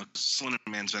don't know, Slender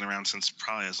Man's been around since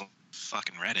probably as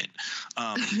fucking Reddit.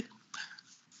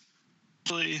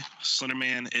 Actually, Slender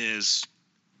Man is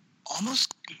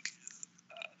almost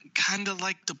kind of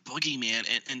like the Boogeyman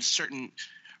in certain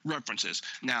references.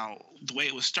 Now, the way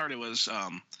it was started was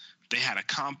they had a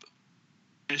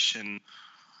competition.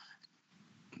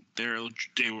 They were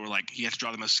like, you have to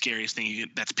draw the most scariest thing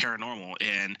that's paranormal,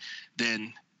 and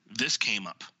then this came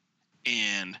up,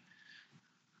 and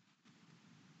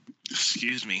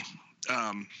excuse me,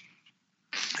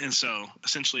 and so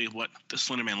essentially what the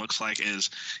Slender Man looks like is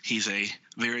he's a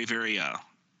very, very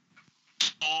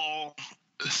tall,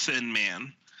 thin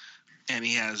man, and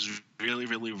he has really,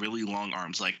 really, really long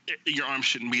arms. Like, your arms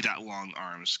shouldn't be that long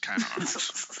arms kind of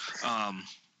arms.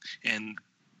 And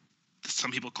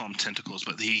some people call them tentacles,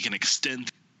 but he can extend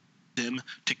them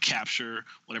to capture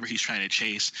whatever he's trying to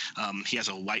chase. He has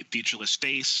a white featureless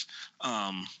face.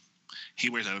 He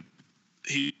wears a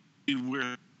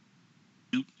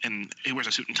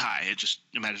suit and tie. It just,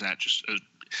 imagine that. Just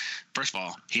first of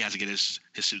all, he has to get his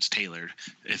suits tailored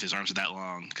if his arms are that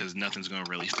long, because nothing's going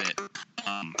to really fit.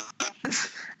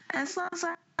 As long as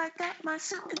I got my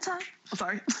suit and tie. I'm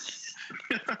sorry.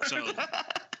 So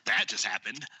that just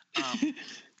happened.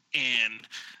 And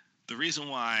the reason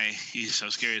why he's so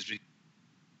scary is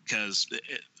because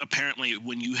apparently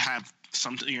when you have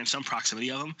you're in some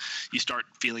proximity of him, you start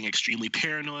feeling extremely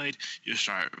paranoid. You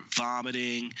start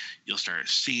vomiting. You'll start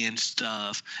seeing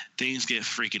stuff. Things get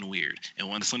freaking weird. And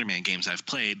one of the Slender Man games I've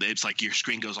played, it's like your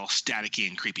screen goes all staticky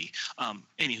and creepy.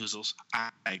 Anyhoozles,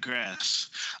 I digress.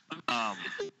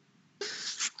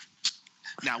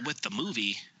 Now with the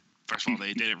movie, first of all,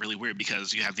 they did it really weird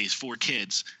because you have these 4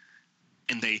 kids,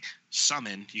 and they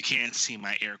summon, you can't see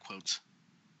my air quotes,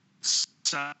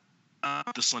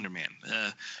 the Slender Man.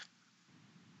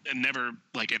 And never,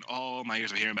 like, in all my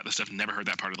years of hearing about this stuff, never heard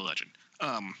that part of the legend.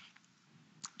 And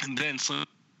then Slender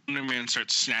Man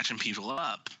starts snatching people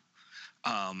up.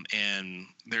 And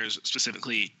there's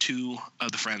specifically 2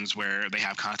 of the friends where they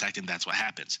have contact, and that's what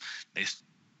happens. They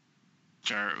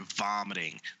start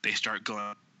vomiting. They start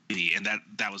going, and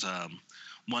that was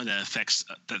one of the effects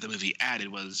that the movie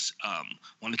added was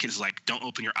one of the kids is like, don't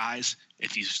open your eyes.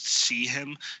 If you see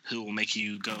him, he will make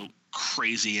you go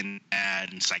crazy and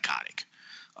mad and psychotic.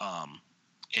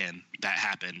 And that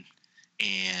happened,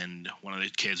 and one of the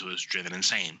kids was driven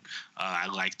insane. I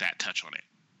like that touch on it.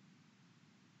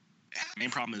 The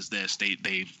main problem is this: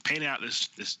 they painted out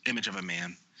this image of a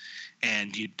man,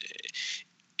 and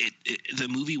the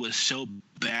movie was so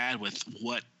bad with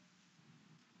what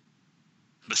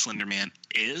the Slender Man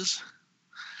is,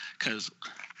 because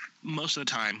most of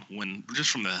the time, when just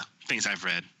from the things I've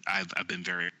read, I've been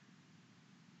very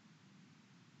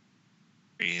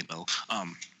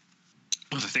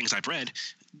with the things I've read,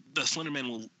 the Slender Man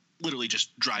will literally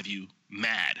just drive you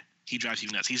mad. He drives you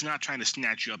nuts. He's not trying to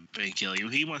snatch you up and kill you.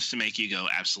 He wants to make you go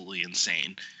absolutely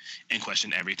insane and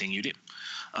question everything you do.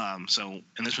 So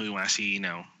in this movie, when I see,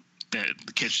 the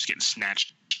kids just getting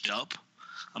snatched up,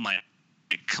 I'm like,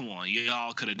 come on,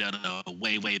 y'all could have done a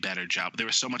way, way better job. There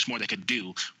was so much more they could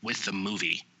do with the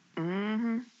movie.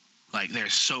 Mm-hmm. Like,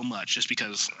 there's so much, just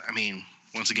because,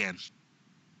 once again,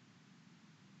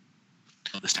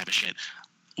 this type of shit.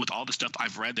 With all the stuff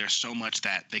I've read, there's so much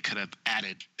that they could have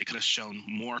added. They could have shown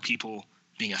more people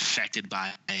being affected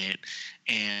by it,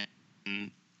 and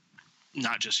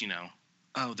not just,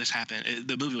 oh, this happened.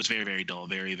 The movie was very, very dull,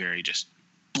 very, very just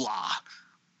blah.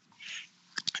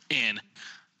 And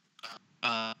you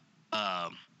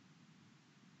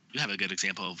have a good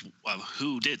example of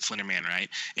who did Slender Man, right?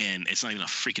 And it's not even a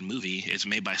freaking movie. It's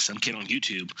made by some kid on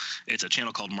YouTube. It's a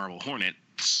channel called Marble Hornet.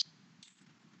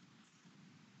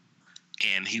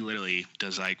 And he literally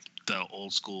does, like, the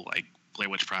old school, like, Blair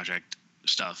Witch Project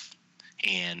stuff.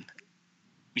 And,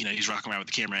 he's rocking around with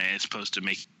the camera, and it's supposed to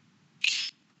make,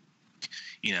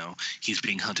 he's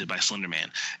being hunted by Slender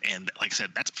Man. And like I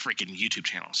said, that's a freaking YouTube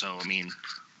channel. So,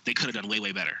 they could have done way,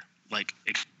 way better. Like,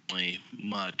 extremely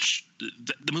much.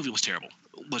 The movie was terrible.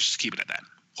 Let's just keep it at that.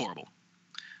 Horrible.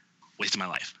 Wasted my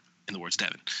life, in the words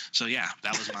Devin. So, yeah,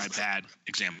 that was my bad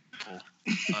example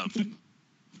of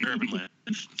urban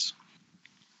legends.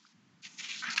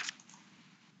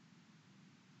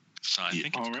 So So I think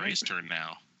it's All right. Gray's turn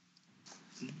now.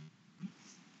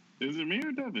 Is it me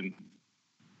or Devin?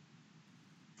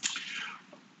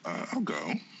 I'll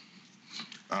go.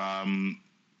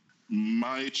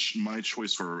 My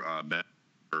choice for bad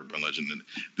urban legend, and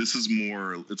this is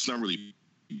more. It's not really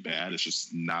bad. It's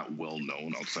just not well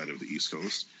known outside of the East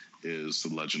Coast. Is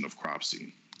the legend of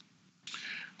Cropsey?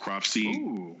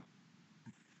 Ooh.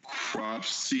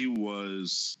 Cropsey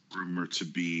was rumored to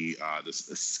be this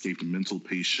escaped mental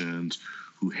patient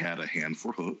who had a hand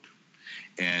for hook,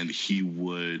 and he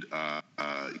would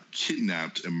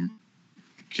kidnap and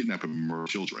murder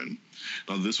children.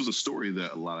 Now, this was a story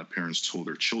that a lot of parents told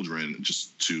their children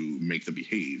just to make them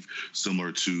behave,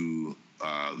 similar to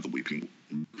the Weeping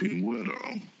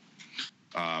Widow.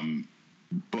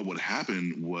 But what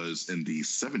happened was in the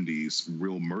 70s,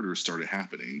 real murders started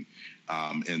happening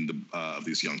of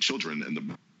these young children, and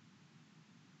the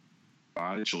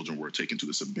children were taken to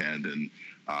this abandoned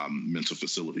mental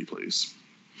facility place.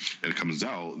 And it comes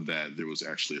out that there was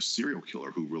actually a serial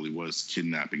killer who really was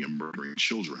kidnapping and murdering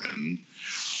children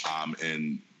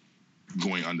and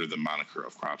going under the moniker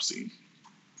of Cropsey.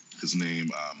 His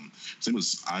name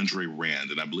was Andre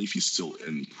Rand, and I believe he's still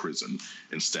in prison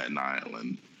in Staten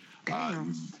Island. A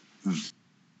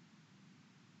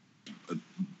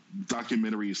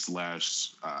documentary /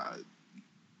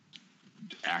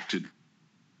 acted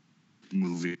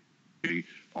movie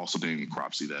also named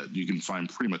Cropsey that you can find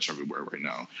pretty much everywhere right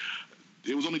now.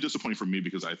 It was only disappointing for me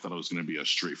because I thought it was going to be a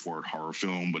straightforward horror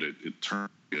film, but it turned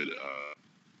good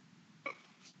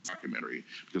documentary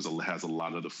because it has a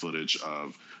lot of the footage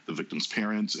of the victim's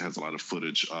parents. It has a lot of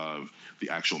footage of the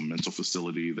actual mental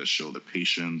facility that show the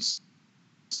patients.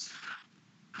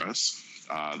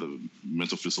 The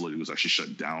mental facility was actually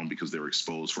shut down because they were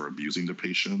exposed for abusing the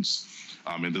patients.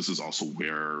 And this is also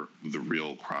where the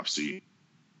real Cropsey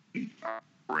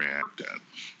ran at,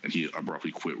 and he abruptly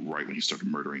quit right when he started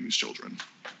murdering these children.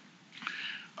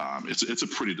 It's a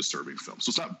pretty disturbing film.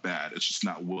 So it's not bad. It's just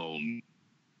not well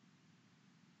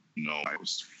known.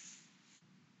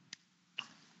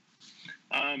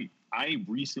 I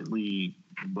recently,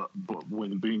 but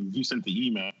when you sent the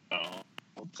email,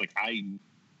 it's like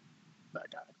that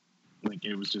guy. Like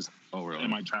it was just in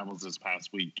my travels this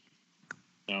past week,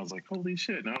 and I was like, holy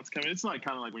shit! Now it's coming. It's like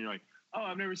kind of like when you're like, oh,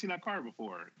 I've never seen that car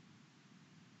before.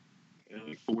 And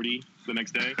like 40 the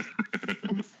next day.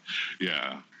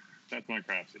 Yeah, that's my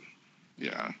Cropsey.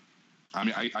 Yeah, I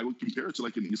mean, I would compare it to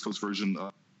like an East Coast version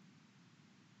of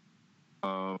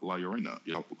La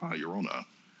Llorona,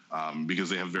 because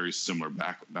they have very similar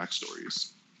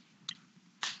backstories.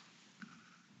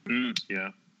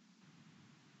 Yeah.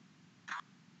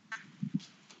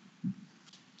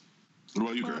 What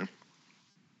about you, Gray?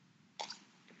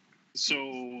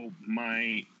 So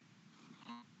my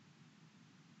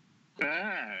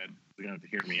bad, you're gonna have to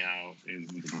hear me out, is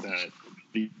that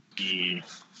the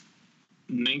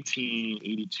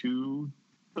 1982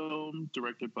 film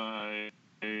directed by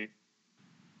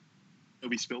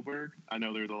Toby Spielberg. I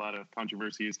know there's a lot of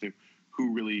controversy as to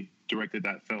who really directed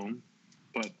that film,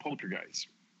 but Poltergeist.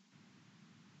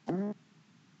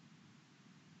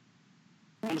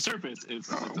 On the surface,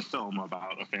 it's a film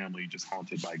about a family just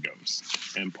haunted by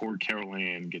ghosts, and poor Carol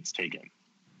Ann gets taken.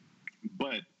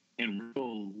 But in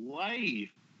real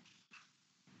life,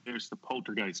 there's the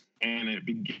poltergeist, and it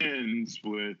begins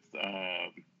with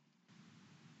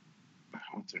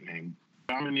what's her name,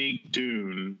 Dominique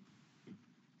Dune,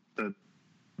 the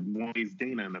one who plays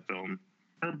Dana in the film.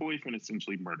 Her boyfriend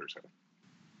essentially murders her.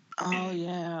 Oh,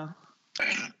 yeah.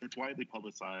 It's widely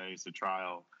publicized, the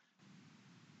trial.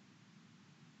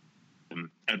 And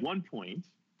at one point,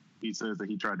 he says that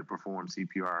he tried to perform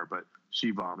CPR, but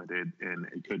she vomited and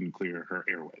it couldn't clear her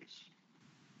airways.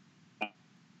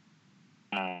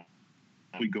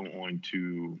 We go on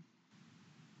to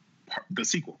the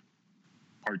sequel,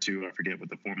 part 2. I forget what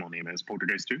the formal name is.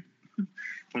 Poltergeist 2.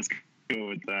 Let's go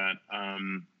with that.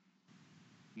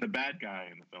 The bad guy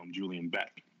in the film, Julian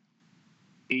Beck,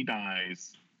 he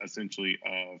dies essentially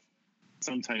of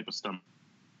some type of stomach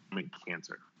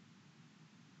cancer.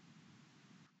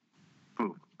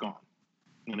 Boom, gone.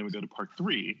 And then we go to part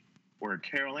 3, where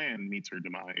Carol Ann meets her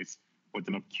demise with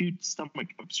an acute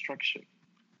stomach obstruction.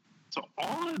 So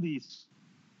all of these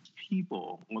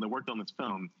people, when they worked on this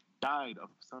film, died of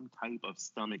some type of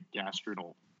stomach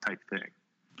gastrinal type thing.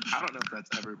 I don't know if that's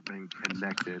ever been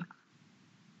connected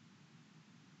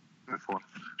before,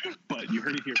 but you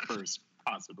heard it here first,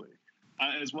 possibly.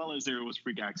 As well as there was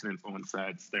freak accidents on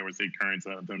sets. There was the occurrence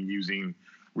of them using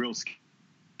real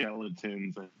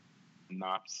skeletons and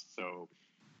knops. So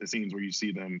the scenes where you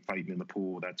see them fighting in the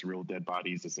pool, that's real dead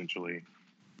bodies, essentially.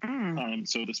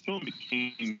 So this film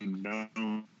became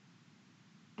known,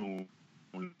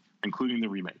 including the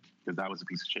remake, because that was a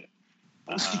piece of shit.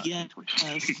 Yes.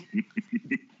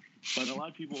 But a lot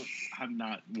of people have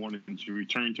not wanted to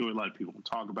return to it. A lot of people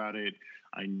talk about it.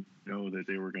 I know that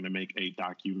they were going to make a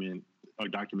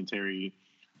documentary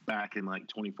back in like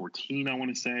 2014, I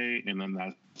want to say, and then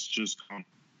that's just gone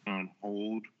on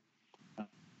hold.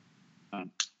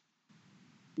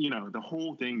 The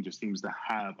whole thing just seems to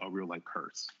have a real like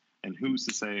curse, and who's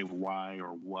to say why or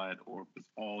what, or if it's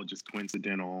all just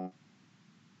coincidental.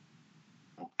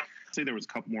 I'd say there was a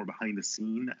couple more behind the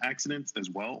scene accidents as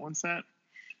well on set,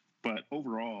 but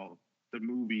overall, the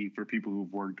movie, for people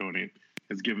who've worked on it,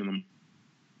 has given them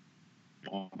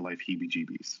all life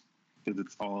heebie-jeebies, because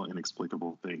it's all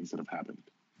inexplicable things that have happened.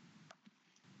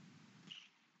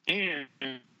 And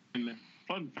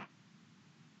fun.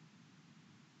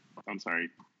 I'm sorry,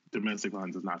 domestic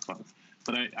violence is not fun.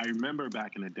 But I remember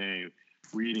back in the day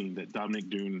reading that Dominic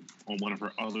Dune, on one of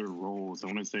her other roles, I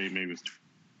want to say maybe it was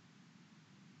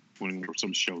 20 or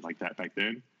some show like that back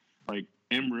then, like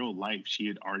in real life, she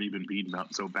had already been beaten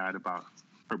up so bad about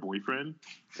her boyfriend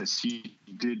that she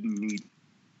didn't need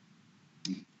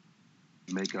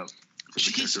makeup.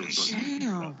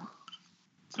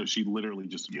 So she literally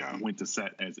just went to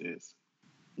set as is.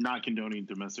 Not condoning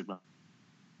domestic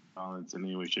violence in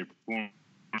any way, shape, or form.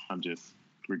 I'm just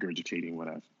regurgitating what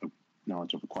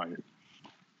knowledge I've acquired.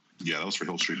 Yeah, that was for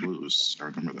Hill Street Blues. I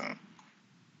remember that.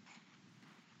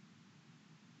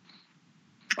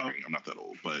 I'm not that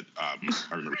old, but I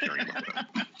remember hearing about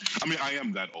that. I mean, I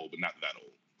am that old, but not that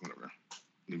old. Whatever.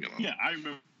 Leave me alone. Yeah, I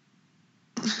remember.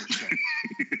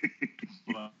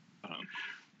 Well,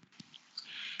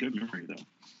 good memory,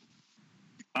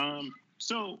 though.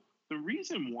 So the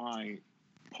reason why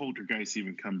Poltergeist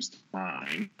even comes to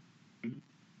mind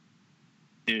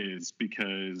is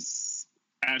because,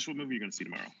 Ash, what movie are you going to see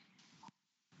tomorrow?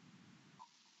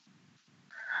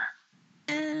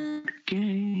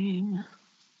 Game.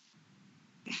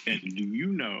 And do you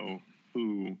know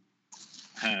who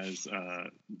has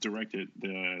directed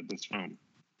this film?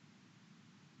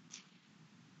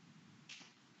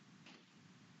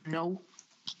 No.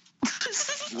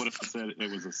 What if I said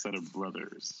it was a set of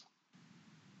brothers?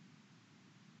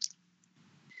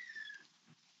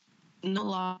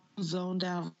 No, I'm zoned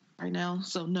out right now,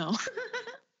 so no.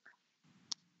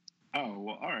 Oh,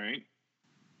 well, all right.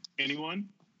 Anyone?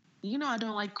 You know I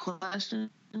don't like questions.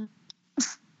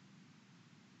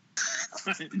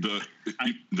 The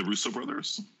Russo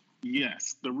brothers?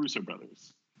 Yes, the Russo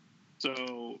brothers.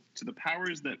 So, to the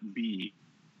powers that be,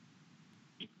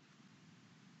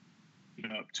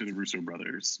 up to the Russo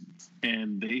brothers,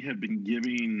 and they have been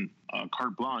giving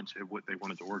carte blanche of what they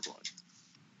wanted to work on.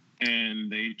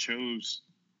 And they chose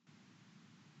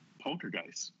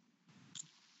Poltergeist.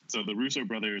 So the Russo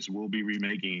brothers will be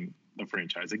remaking the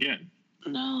franchise again.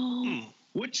 No.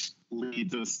 Which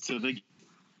leads us to the...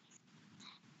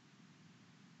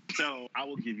 So I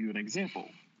will give you an example.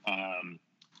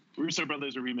 Russo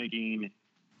brothers are remaking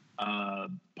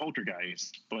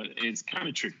Poltergeist, but it's kind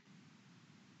of tricky,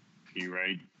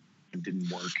 right? It didn't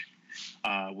work,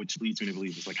 which leads me to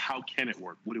believe it's like, how can it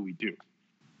work? What do we do?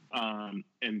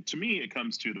 And to me, it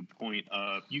comes to the point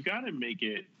of you got to make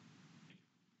it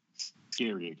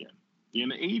scary again. In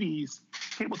the 80s,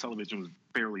 cable television was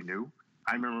fairly new.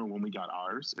 I remember when we got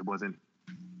ours, it was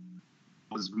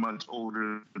much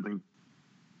older than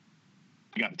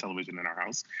we got the television in our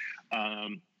house.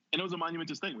 And it was a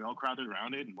monumentous thing. We all crowded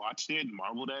around it and watched it and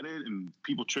marveled at it, and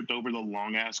people tripped over the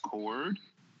long-ass cord.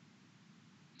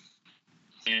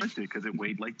 And because it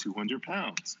weighed like 200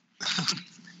 pounds.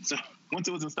 So once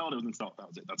it was installed, it was installed. That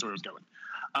was it. That's where it was going.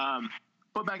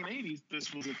 But back in the 80s,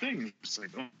 this was a thing. It's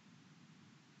like,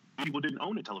 people didn't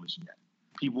own a television yet.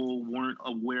 People weren't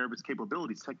aware of its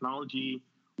capabilities. Technology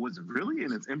was really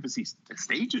in its infancy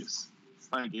stages.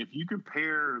 Like, if you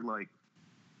compare, like,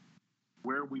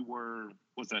 where we were,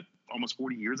 was that almost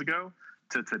 40 years ago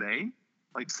to today?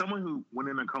 Like, someone who went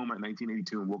in a coma in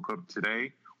 1982 and woke up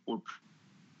today will...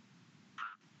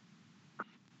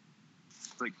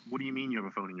 Like, what do you mean you have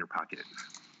a phone in your pocket?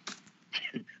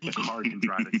 The car can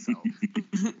drive itself.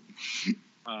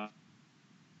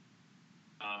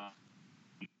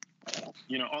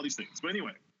 All these things. But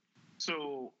anyway,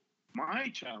 so my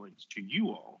challenge to you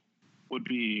all would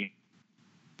be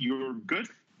your good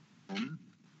phone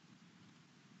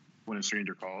when a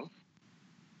stranger calls.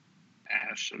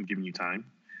 Ash, I'm giving you time.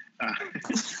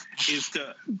 Is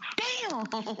to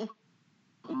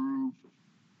prove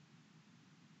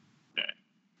that.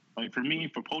 Like, for me,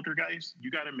 for Poltergeist, you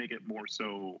got to make it more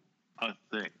so a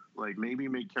thing. Like, maybe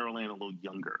make Carol Ann a little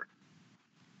younger.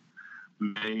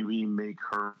 maybe make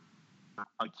her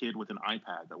a kid with an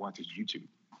iPad that watches YouTube,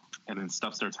 and then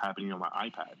stuff starts happening on my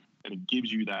iPad, and it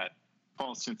gives you that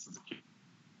false sense of security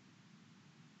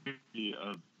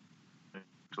of,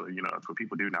 so, you know, that's what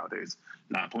people do nowadays.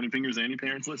 Not pointing fingers at any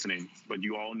parents listening, but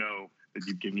you all know that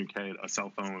you've given your kid a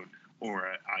cell phone or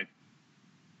an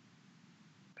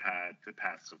iPad to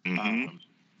pass.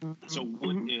 So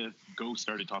what if Ghost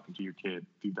started talking to your kid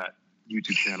through that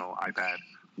YouTube channel, iPad,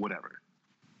 whatever?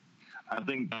 I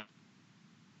think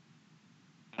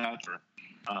that's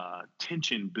a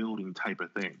tension building type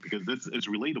of thing, because this is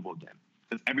relatable again,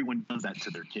 because everyone does that to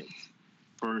their kids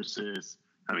versus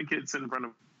having kids sit in front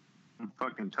of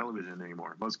fucking television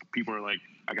anymore. Most people are like,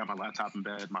 I got my laptop in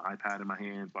bed, my iPad in my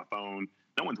hands, my phone.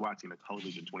 No one's watching the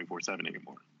television 24/7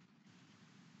 anymore.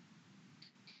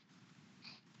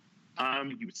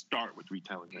 You would start with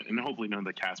retelling it, and hopefully none of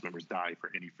the cast members die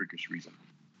for any freakish reason.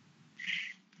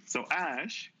 So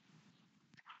Ash,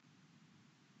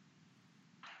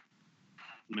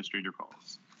 Miss Stranger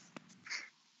Calls.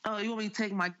 Oh, you want me to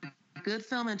take my good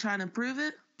film and try and improve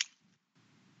it?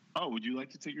 Oh, would you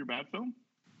like to take your bad film?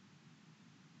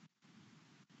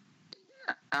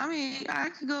 I mean, I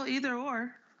could go either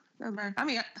or. Doesn't matter. I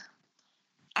mean,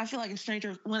 I feel like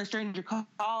when a stranger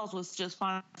calls was just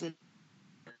fine.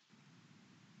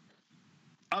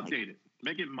 Update it.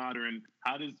 Make it modern.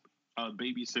 How does a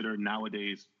babysitter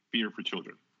nowadays fear for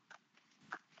children?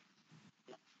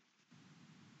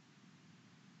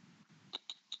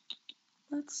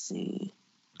 Let's see.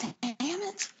 Damn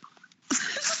it.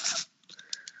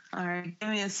 All right, give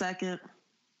me a second.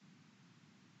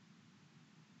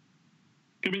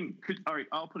 I mean, all right,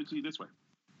 I'll put it to you this way.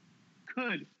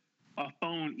 Could a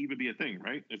phone even be a thing,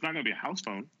 right? It's not going to be a house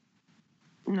phone.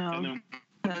 No. And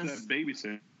then that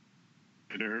babysitter,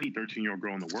 any 13-year-old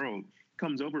girl in the world,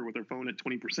 comes over with her phone at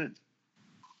 20%.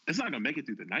 It's not going to make it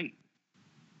through the night.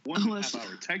 1.5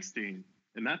 hour texting,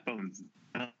 and that phone's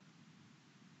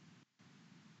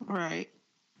right.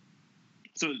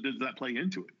 So does that play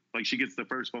into it? Like, she gets the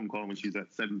first phone call when she's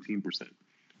at 17%.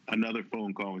 Another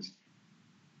phone call is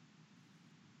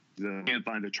can't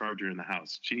find a charger in the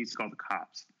house. She needs to call the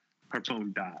cops. Her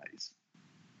phone dies.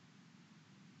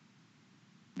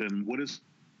 Then what is...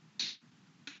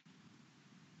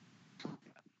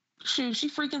 Shoot, she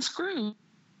freaking screwed.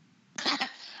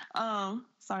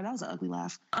 Sorry, that was an ugly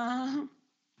laugh.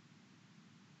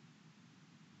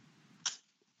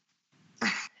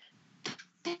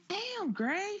 Damn,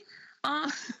 Gray.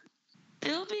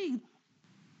 It'll be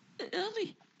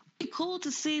cool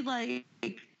to see, like,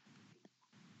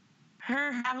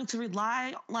 her having to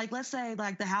rely, like, let's say,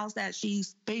 like, the house that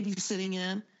she's babysitting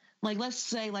in, like, let's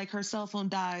say, like, her cell phone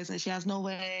dies and she has no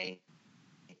way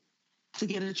to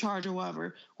get a charge or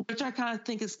whatever, which I kind of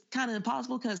think is kind of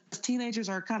impossible because teenagers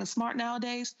are kind of smart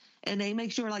nowadays, and they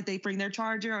make sure, like, they bring their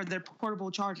charger or their portable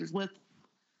chargers with.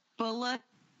 But let's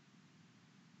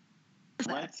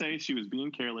say she was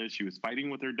being careless. She was fighting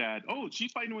with her dad. Oh,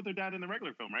 she's fighting with her dad in the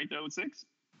regular film, right? The 06?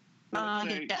 Let's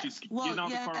say she's getting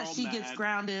out the car all she mad, gets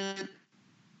grounded.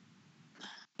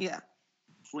 Yeah.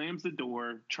 slams the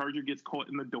door. Charger gets caught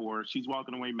in the door. She's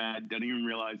walking away mad. Doesn't even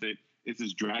realize it. It's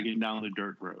just dragging down the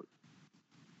dirt road.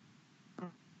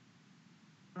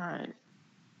 Right.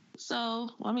 So,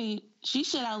 I mean, she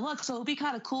shit out of luck. So it'd be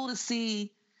kind of cool to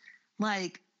see,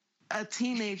 like, a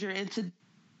teenager in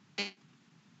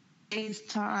today's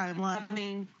time, like,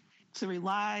 having to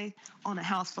rely on a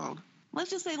house phone. Let's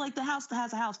just say, like, the house that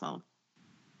has a house phone.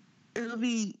 It'll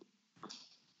be...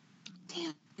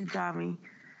 Damn, you got me.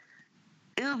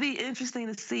 It'll be interesting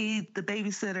to see the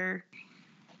babysitter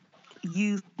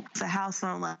use a house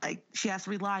phone, like, she has to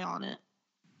rely on it.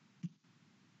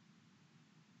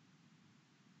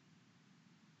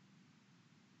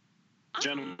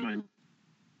 Gentlemen.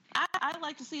 I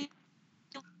like to see,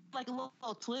 like, a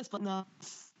little twist, but not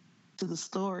to the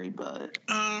story, but...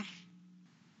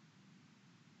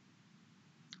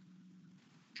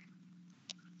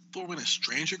 For when a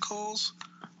stranger calls,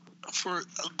 for,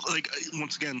 like,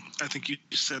 once again, I think you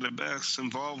said it best,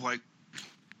 involve, like,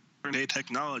 modern-day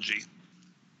technology.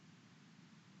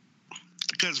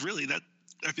 Because really, that,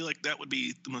 I feel like that would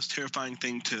be the most terrifying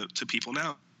thing to people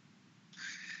now,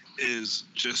 is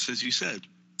just as you said,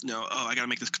 you know, oh, I got to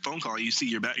make this phone call. You see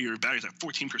your battery's at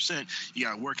 14%. You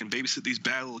got to work and babysit these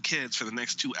bad little kids for the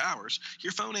next 2 hours.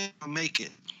 Your phone ain't going to make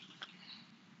it.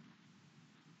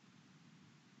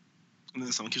 And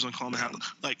then someone keeps on calling the house.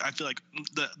 Like, I feel like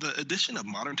the addition of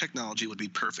modern technology would be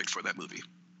perfect for that movie.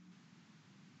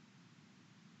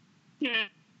 Yeah.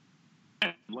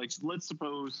 Like, let's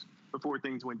suppose before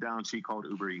things went down, she called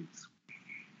Uber Eats.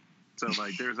 So,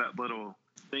 like, there's that little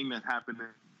thing that happened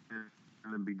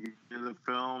in the beginning of the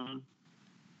film,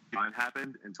 what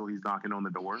happened until he's knocking on the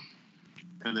door,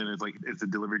 and then it's like, is the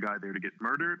delivery guy there to get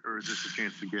murdered, or is this a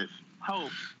chance to get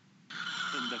hope?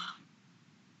 In the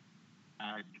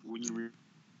when you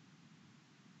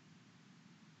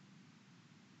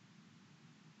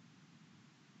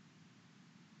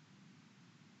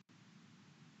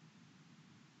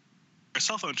a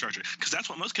cell phone charger, because that's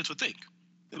what most kids would think.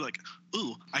 They'd be like,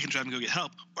 "Ooh, I can drive and go get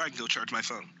help, or I can go charge my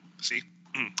phone." See,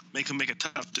 make them make a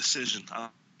tough decision. I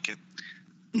like it.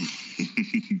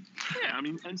 Yeah, I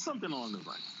mean, and something along those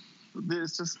lines.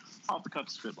 It's just off the cuff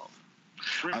spitball.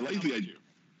 I like the idea.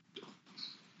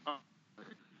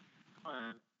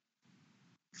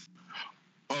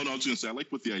 Oh no, I was gonna say I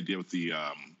like with the idea with the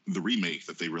remake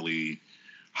that they really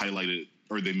highlighted,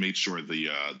 or they made sure the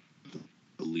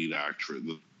lead actress,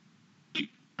 the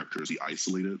characters, he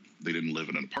isolated. They didn't live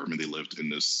in an apartment. They lived in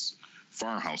this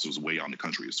farmhouse that was way out in the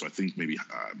country. So I think maybe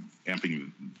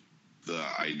amping the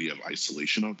idea of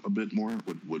isolation a bit more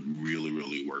would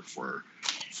really work for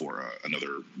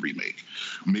another remake.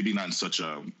 Maybe not in such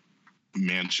a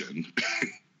mansion,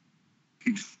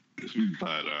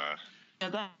 but Yeah,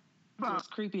 that was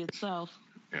creepy itself.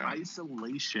 Yeah.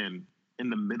 Isolation in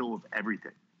the middle of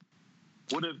everything.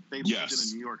 What if they lived in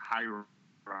a New York high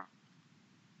rise?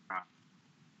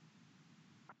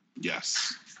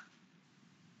 Yes.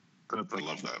 That's like, I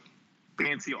love that.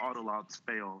 Fancy auto locks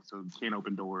fail, so you can't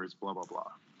open doors, blah, blah,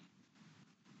 blah.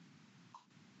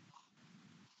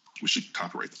 We should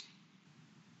copyright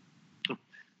them.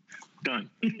 Done.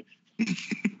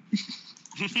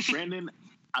 Brandon,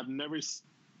 I've never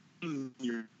seen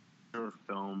your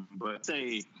film, but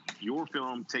say your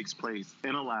film takes place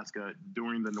in Alaska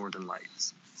during the Northern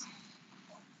Lights.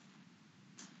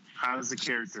 How does the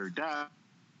character die?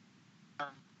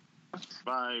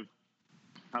 Survive?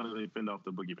 How do they fend off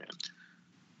the boogeyman?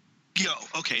 Yo,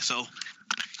 okay, so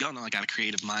y'all know I got a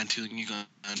creative mind too, and you're gonna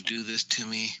do this to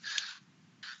me.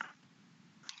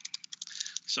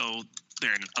 So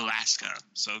they're in Alaska,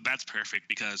 so that's perfect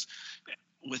because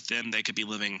with them they could be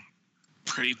living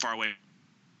pretty far away,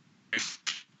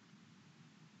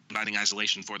 providing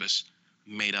isolation for this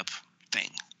made-up thing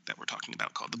that we're talking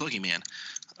about called the boogeyman,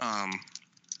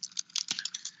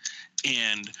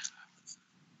 and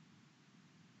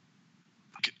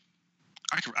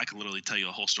I could literally tell you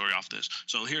a whole story off this.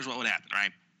 So here's what would happen,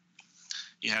 right?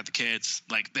 You have the kids,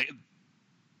 like, they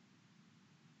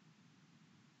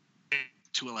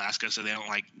to Alaska, so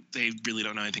they really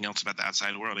don't know anything else about the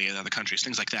outside world, any other countries,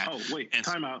 things like that. Oh, wait, and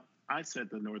time out. I said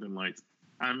the Northern Lights.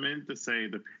 I meant to say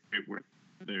the period where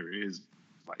there is,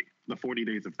 like, the 40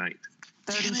 days of night.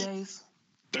 30 days.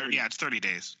 30. Yeah, it's 30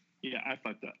 days. Yeah, I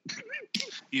fucked up.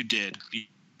 You did. You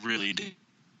really did.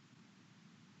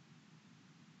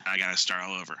 I gotta start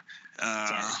all over.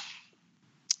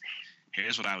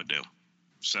 Here's what I would do.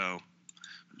 So,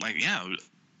 like, yeah,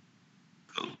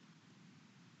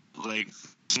 like,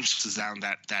 just down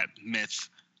that myth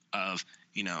of,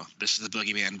 you know, this is the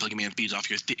boogeyman. Boogeyman feeds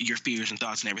off your fears and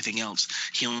thoughts and everything else.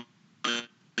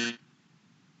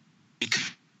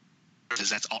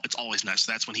 It's always nice.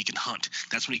 So that's when he can hunt.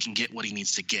 That's when he can get what he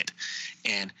needs to get.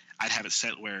 And I'd have it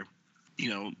set where, you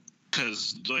know,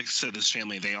 because like I said, this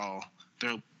family, they're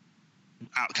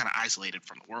out kind of isolated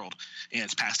from the world, and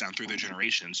it's passed down through their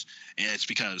generations. And it's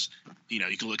because, you know,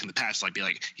 you can look in the past, like, be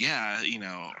like, yeah, you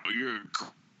know, your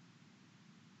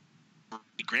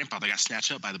grandfather got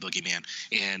snatched up by the boogeyman,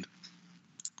 and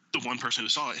the one person who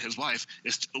saw it, his wife,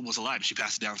 was alive, and she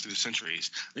passed it down through the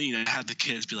centuries. Then, you know, have the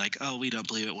kids be like, oh, we don't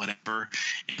believe it, whatever,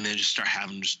 and then just start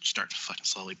fucking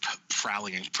slowly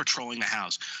prowling and patrolling the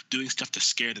house, doing stuff to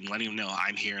scare them, letting them know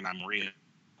I'm here and I'm real.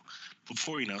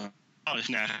 Before you know, oh, it's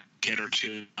not a kid or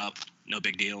two up, no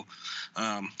big deal.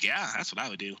 Yeah, that's what I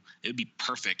would do. It would be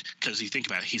perfect because you think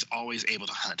about it, he's always able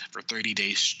to hunt for 30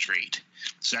 days straight.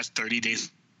 So that's 30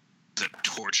 days of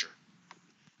torture.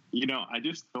 You know, I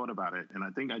just thought about it, and I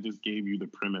think I just gave you the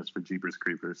premise for Jeepers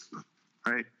Creepers,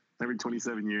 right? Every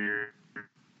 27 years.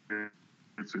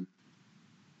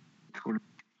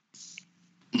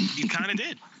 You kind of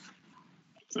did.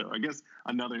 So I guess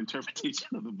another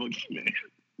interpretation of the boogeyman.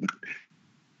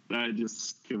 I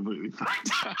just completely fucked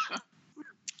up.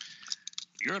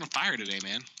 You're on fire today,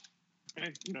 man.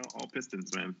 Hey, you know, all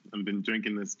pistons, man. I've been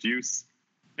drinking this juice,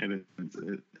 and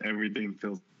everything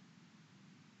feels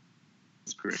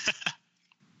great.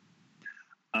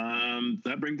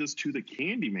 That brings us to the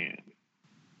Candyman.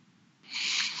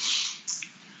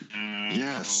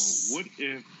 Yes. What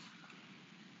if?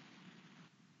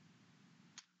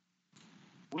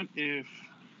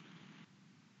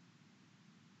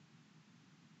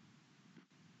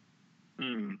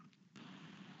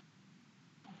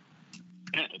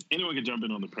 Anyone can jump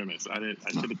in on the premise. I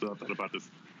should have thought that about this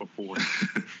before.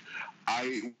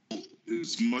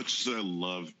 As much as I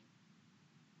love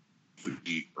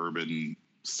the urban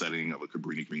setting of a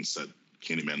Cabrini Green set,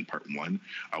 Candyman Part 1,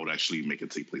 I would actually make it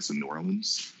take place in New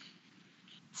Orleans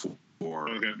for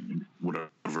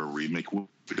whatever remake,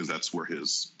 because that's where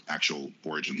his actual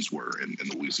origins were in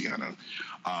Louisiana.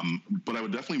 But I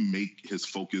would definitely make his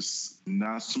focus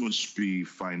not so much be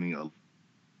finding a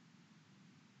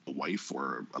wife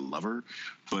or a lover,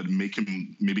 but make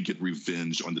him maybe get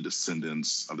revenge on the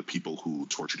descendants of the people who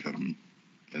tortured him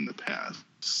in the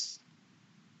past.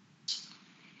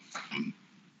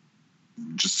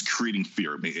 Just creating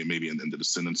fear, maybe in the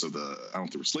descendants of I don't know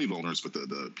if they were slave owners, but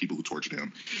the people who tortured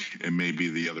him, and maybe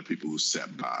the other people who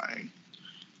sat by.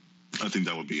 I think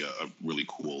that would be a really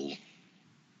cool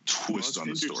twist on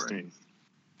the story.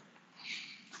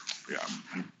 Yeah,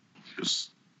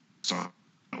 just some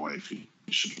wife. He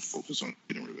should focus on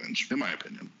getting revenge, in my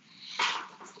opinion.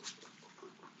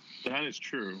 That is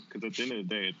true, because at the end of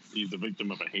the day, he's a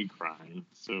victim of a hate crime.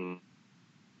 So,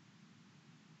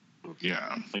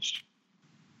 yeah.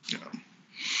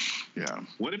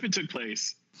 What if it took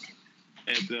place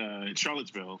at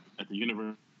Charlottesville at the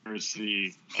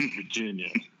University of Virginia?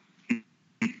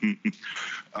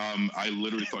 I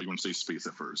literally thought you were going to say space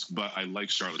at first, but I like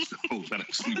Charlottesville. That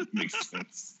actually makes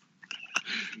sense.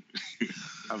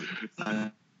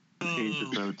 I hate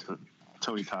to throw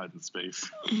Tony Todd in space.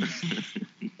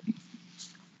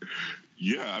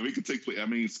 Yeah, I mean, it could take place. I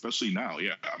mean, especially now.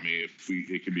 Yeah, I mean,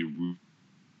 it could be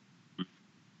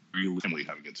really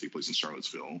having it take place in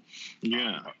Charlottesville.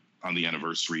 Yeah, on the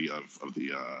anniversary of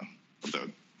the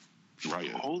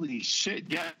riot. Holy shit!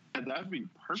 Yeah, that'd be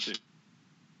perfect.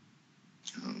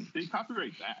 They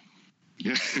copyright that.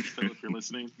 Yeah. So if you're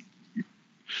listening.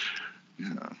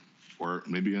 Yeah. Or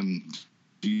maybe in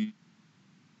that'd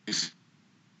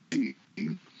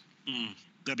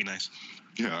be nice.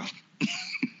 Yeah.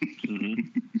 Mm-hmm.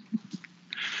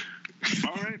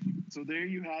 All right. So there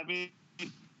you have it.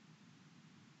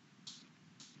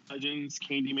 Legends,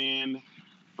 Candyman,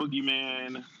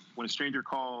 Boogeyman, When a Stranger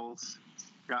Calls.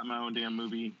 Got my own damn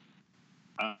movie.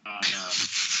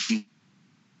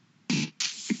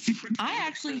 I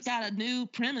actually got a new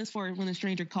premise for When a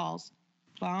Stranger Calls,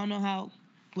 but I don't know how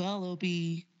well it'll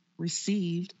be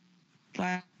received.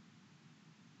 But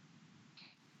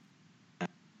I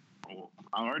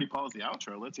already paused the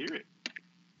outro. Let's hear it.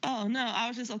 oh no, I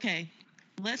was just okay.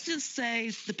 Let's just say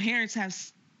the parents have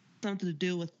something to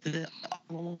do with the,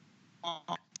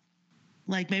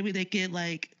 like maybe they get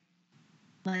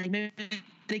maybe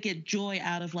they get joy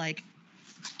out of like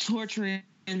torturing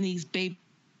these babies.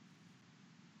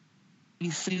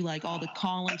 You see like all the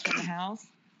callings from the house,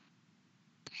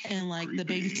 and like the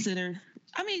babysitter.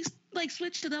 I mean, like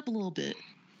switched it up a little bit.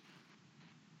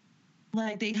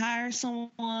 Like they hire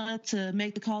someone to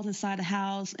make the calls inside the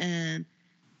house and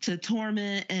to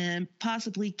torment and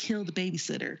possibly kill the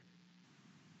babysitter.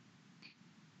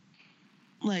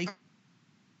 Like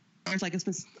there's like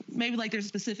maybe like there's a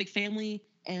specific family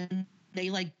and they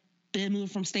like been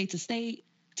moved from state to state,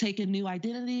 taking new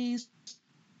identities,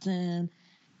 and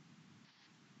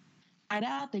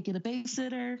out, they get a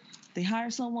babysitter, they hire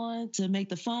someone to make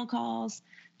the phone calls,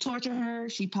 torture her,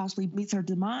 she possibly meets her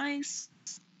demise.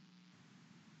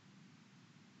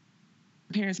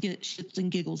 Parents get shits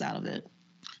and giggles out of it.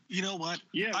 You know what?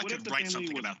 Yeah, I could write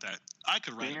something about that. I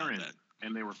could write about that.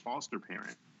 And they were foster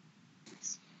parents.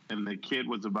 And the kid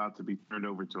was about to be turned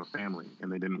over to a family,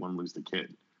 and they didn't want to lose the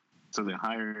kid. So they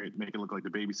hired, make it look like the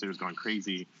babysitter's gone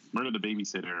crazy, murder the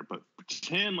babysitter, but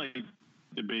pretend like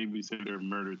the babysitter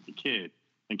murdered the kid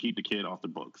and keep the kid off the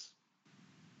books.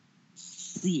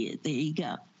 See it. There you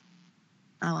go.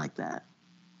 I like that.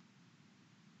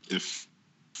 If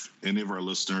any of our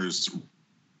listeners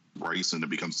writes and it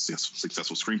becomes a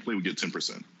successful screenplay, we get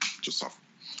 10% just off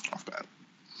bat.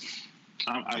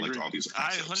 I like agree. all these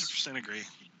concepts. I 100% agree.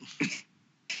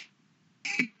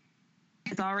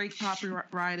 It's already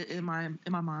copyrighted in my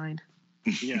mind.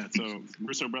 Yeah, so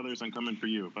Russo Brothers, I'm coming for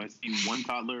you. If I see one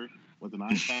toddler with an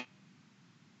iPad.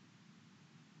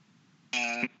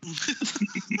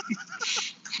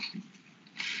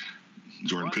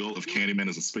 Jordan Peele, if Candyman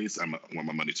is in space, I want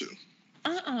my money too.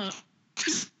 You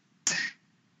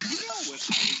know what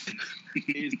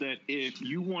is that if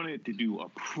you wanted to do a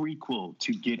prequel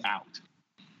to Get Out,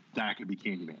 that could be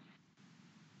Candyman.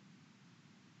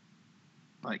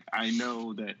 Like, I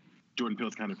know that Jordan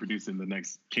Peele's kind of producing the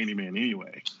next Candyman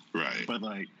anyway. Right. But,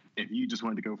 like, if you just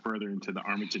wanted to go further into the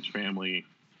Armitage family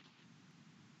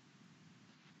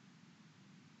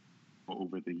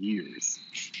over the years,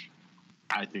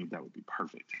 I think that would be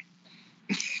perfect.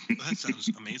 That sounds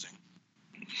amazing.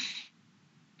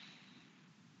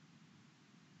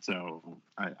 So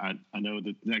I know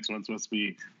that the next one's supposed to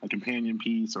be a companion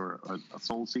piece or a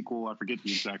soul sequel. I forget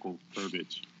the exact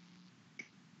verbiage.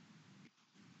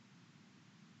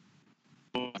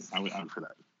 But I would for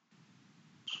that.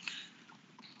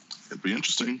 It'd be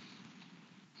interesting.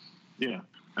 Yeah,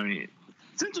 I mean,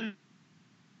 essentially,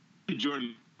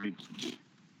 Jordan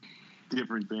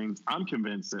different things. I'm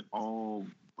convinced that all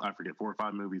 4 or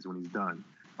 5 movies when he's done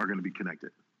are going to be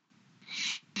connected.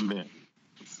 Man,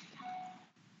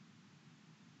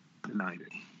 denied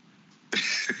it.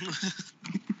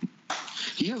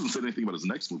 He hasn't said anything about his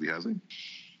next movie, has he?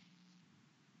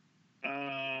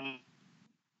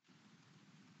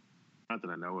 Not that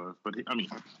I know of, but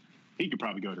he could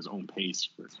probably go at his own pace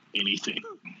for anything.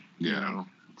 Yeah. You know,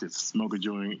 just smoke a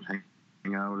joint, hang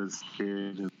out with his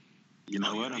kid. You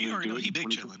know what? You already know he big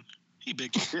chilling. He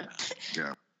big chilling. Yeah.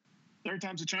 Yeah. Third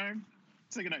time's a charm.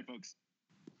 Say goodnight, folks.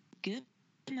 Good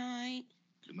night.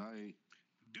 Good night.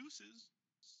 Deuces.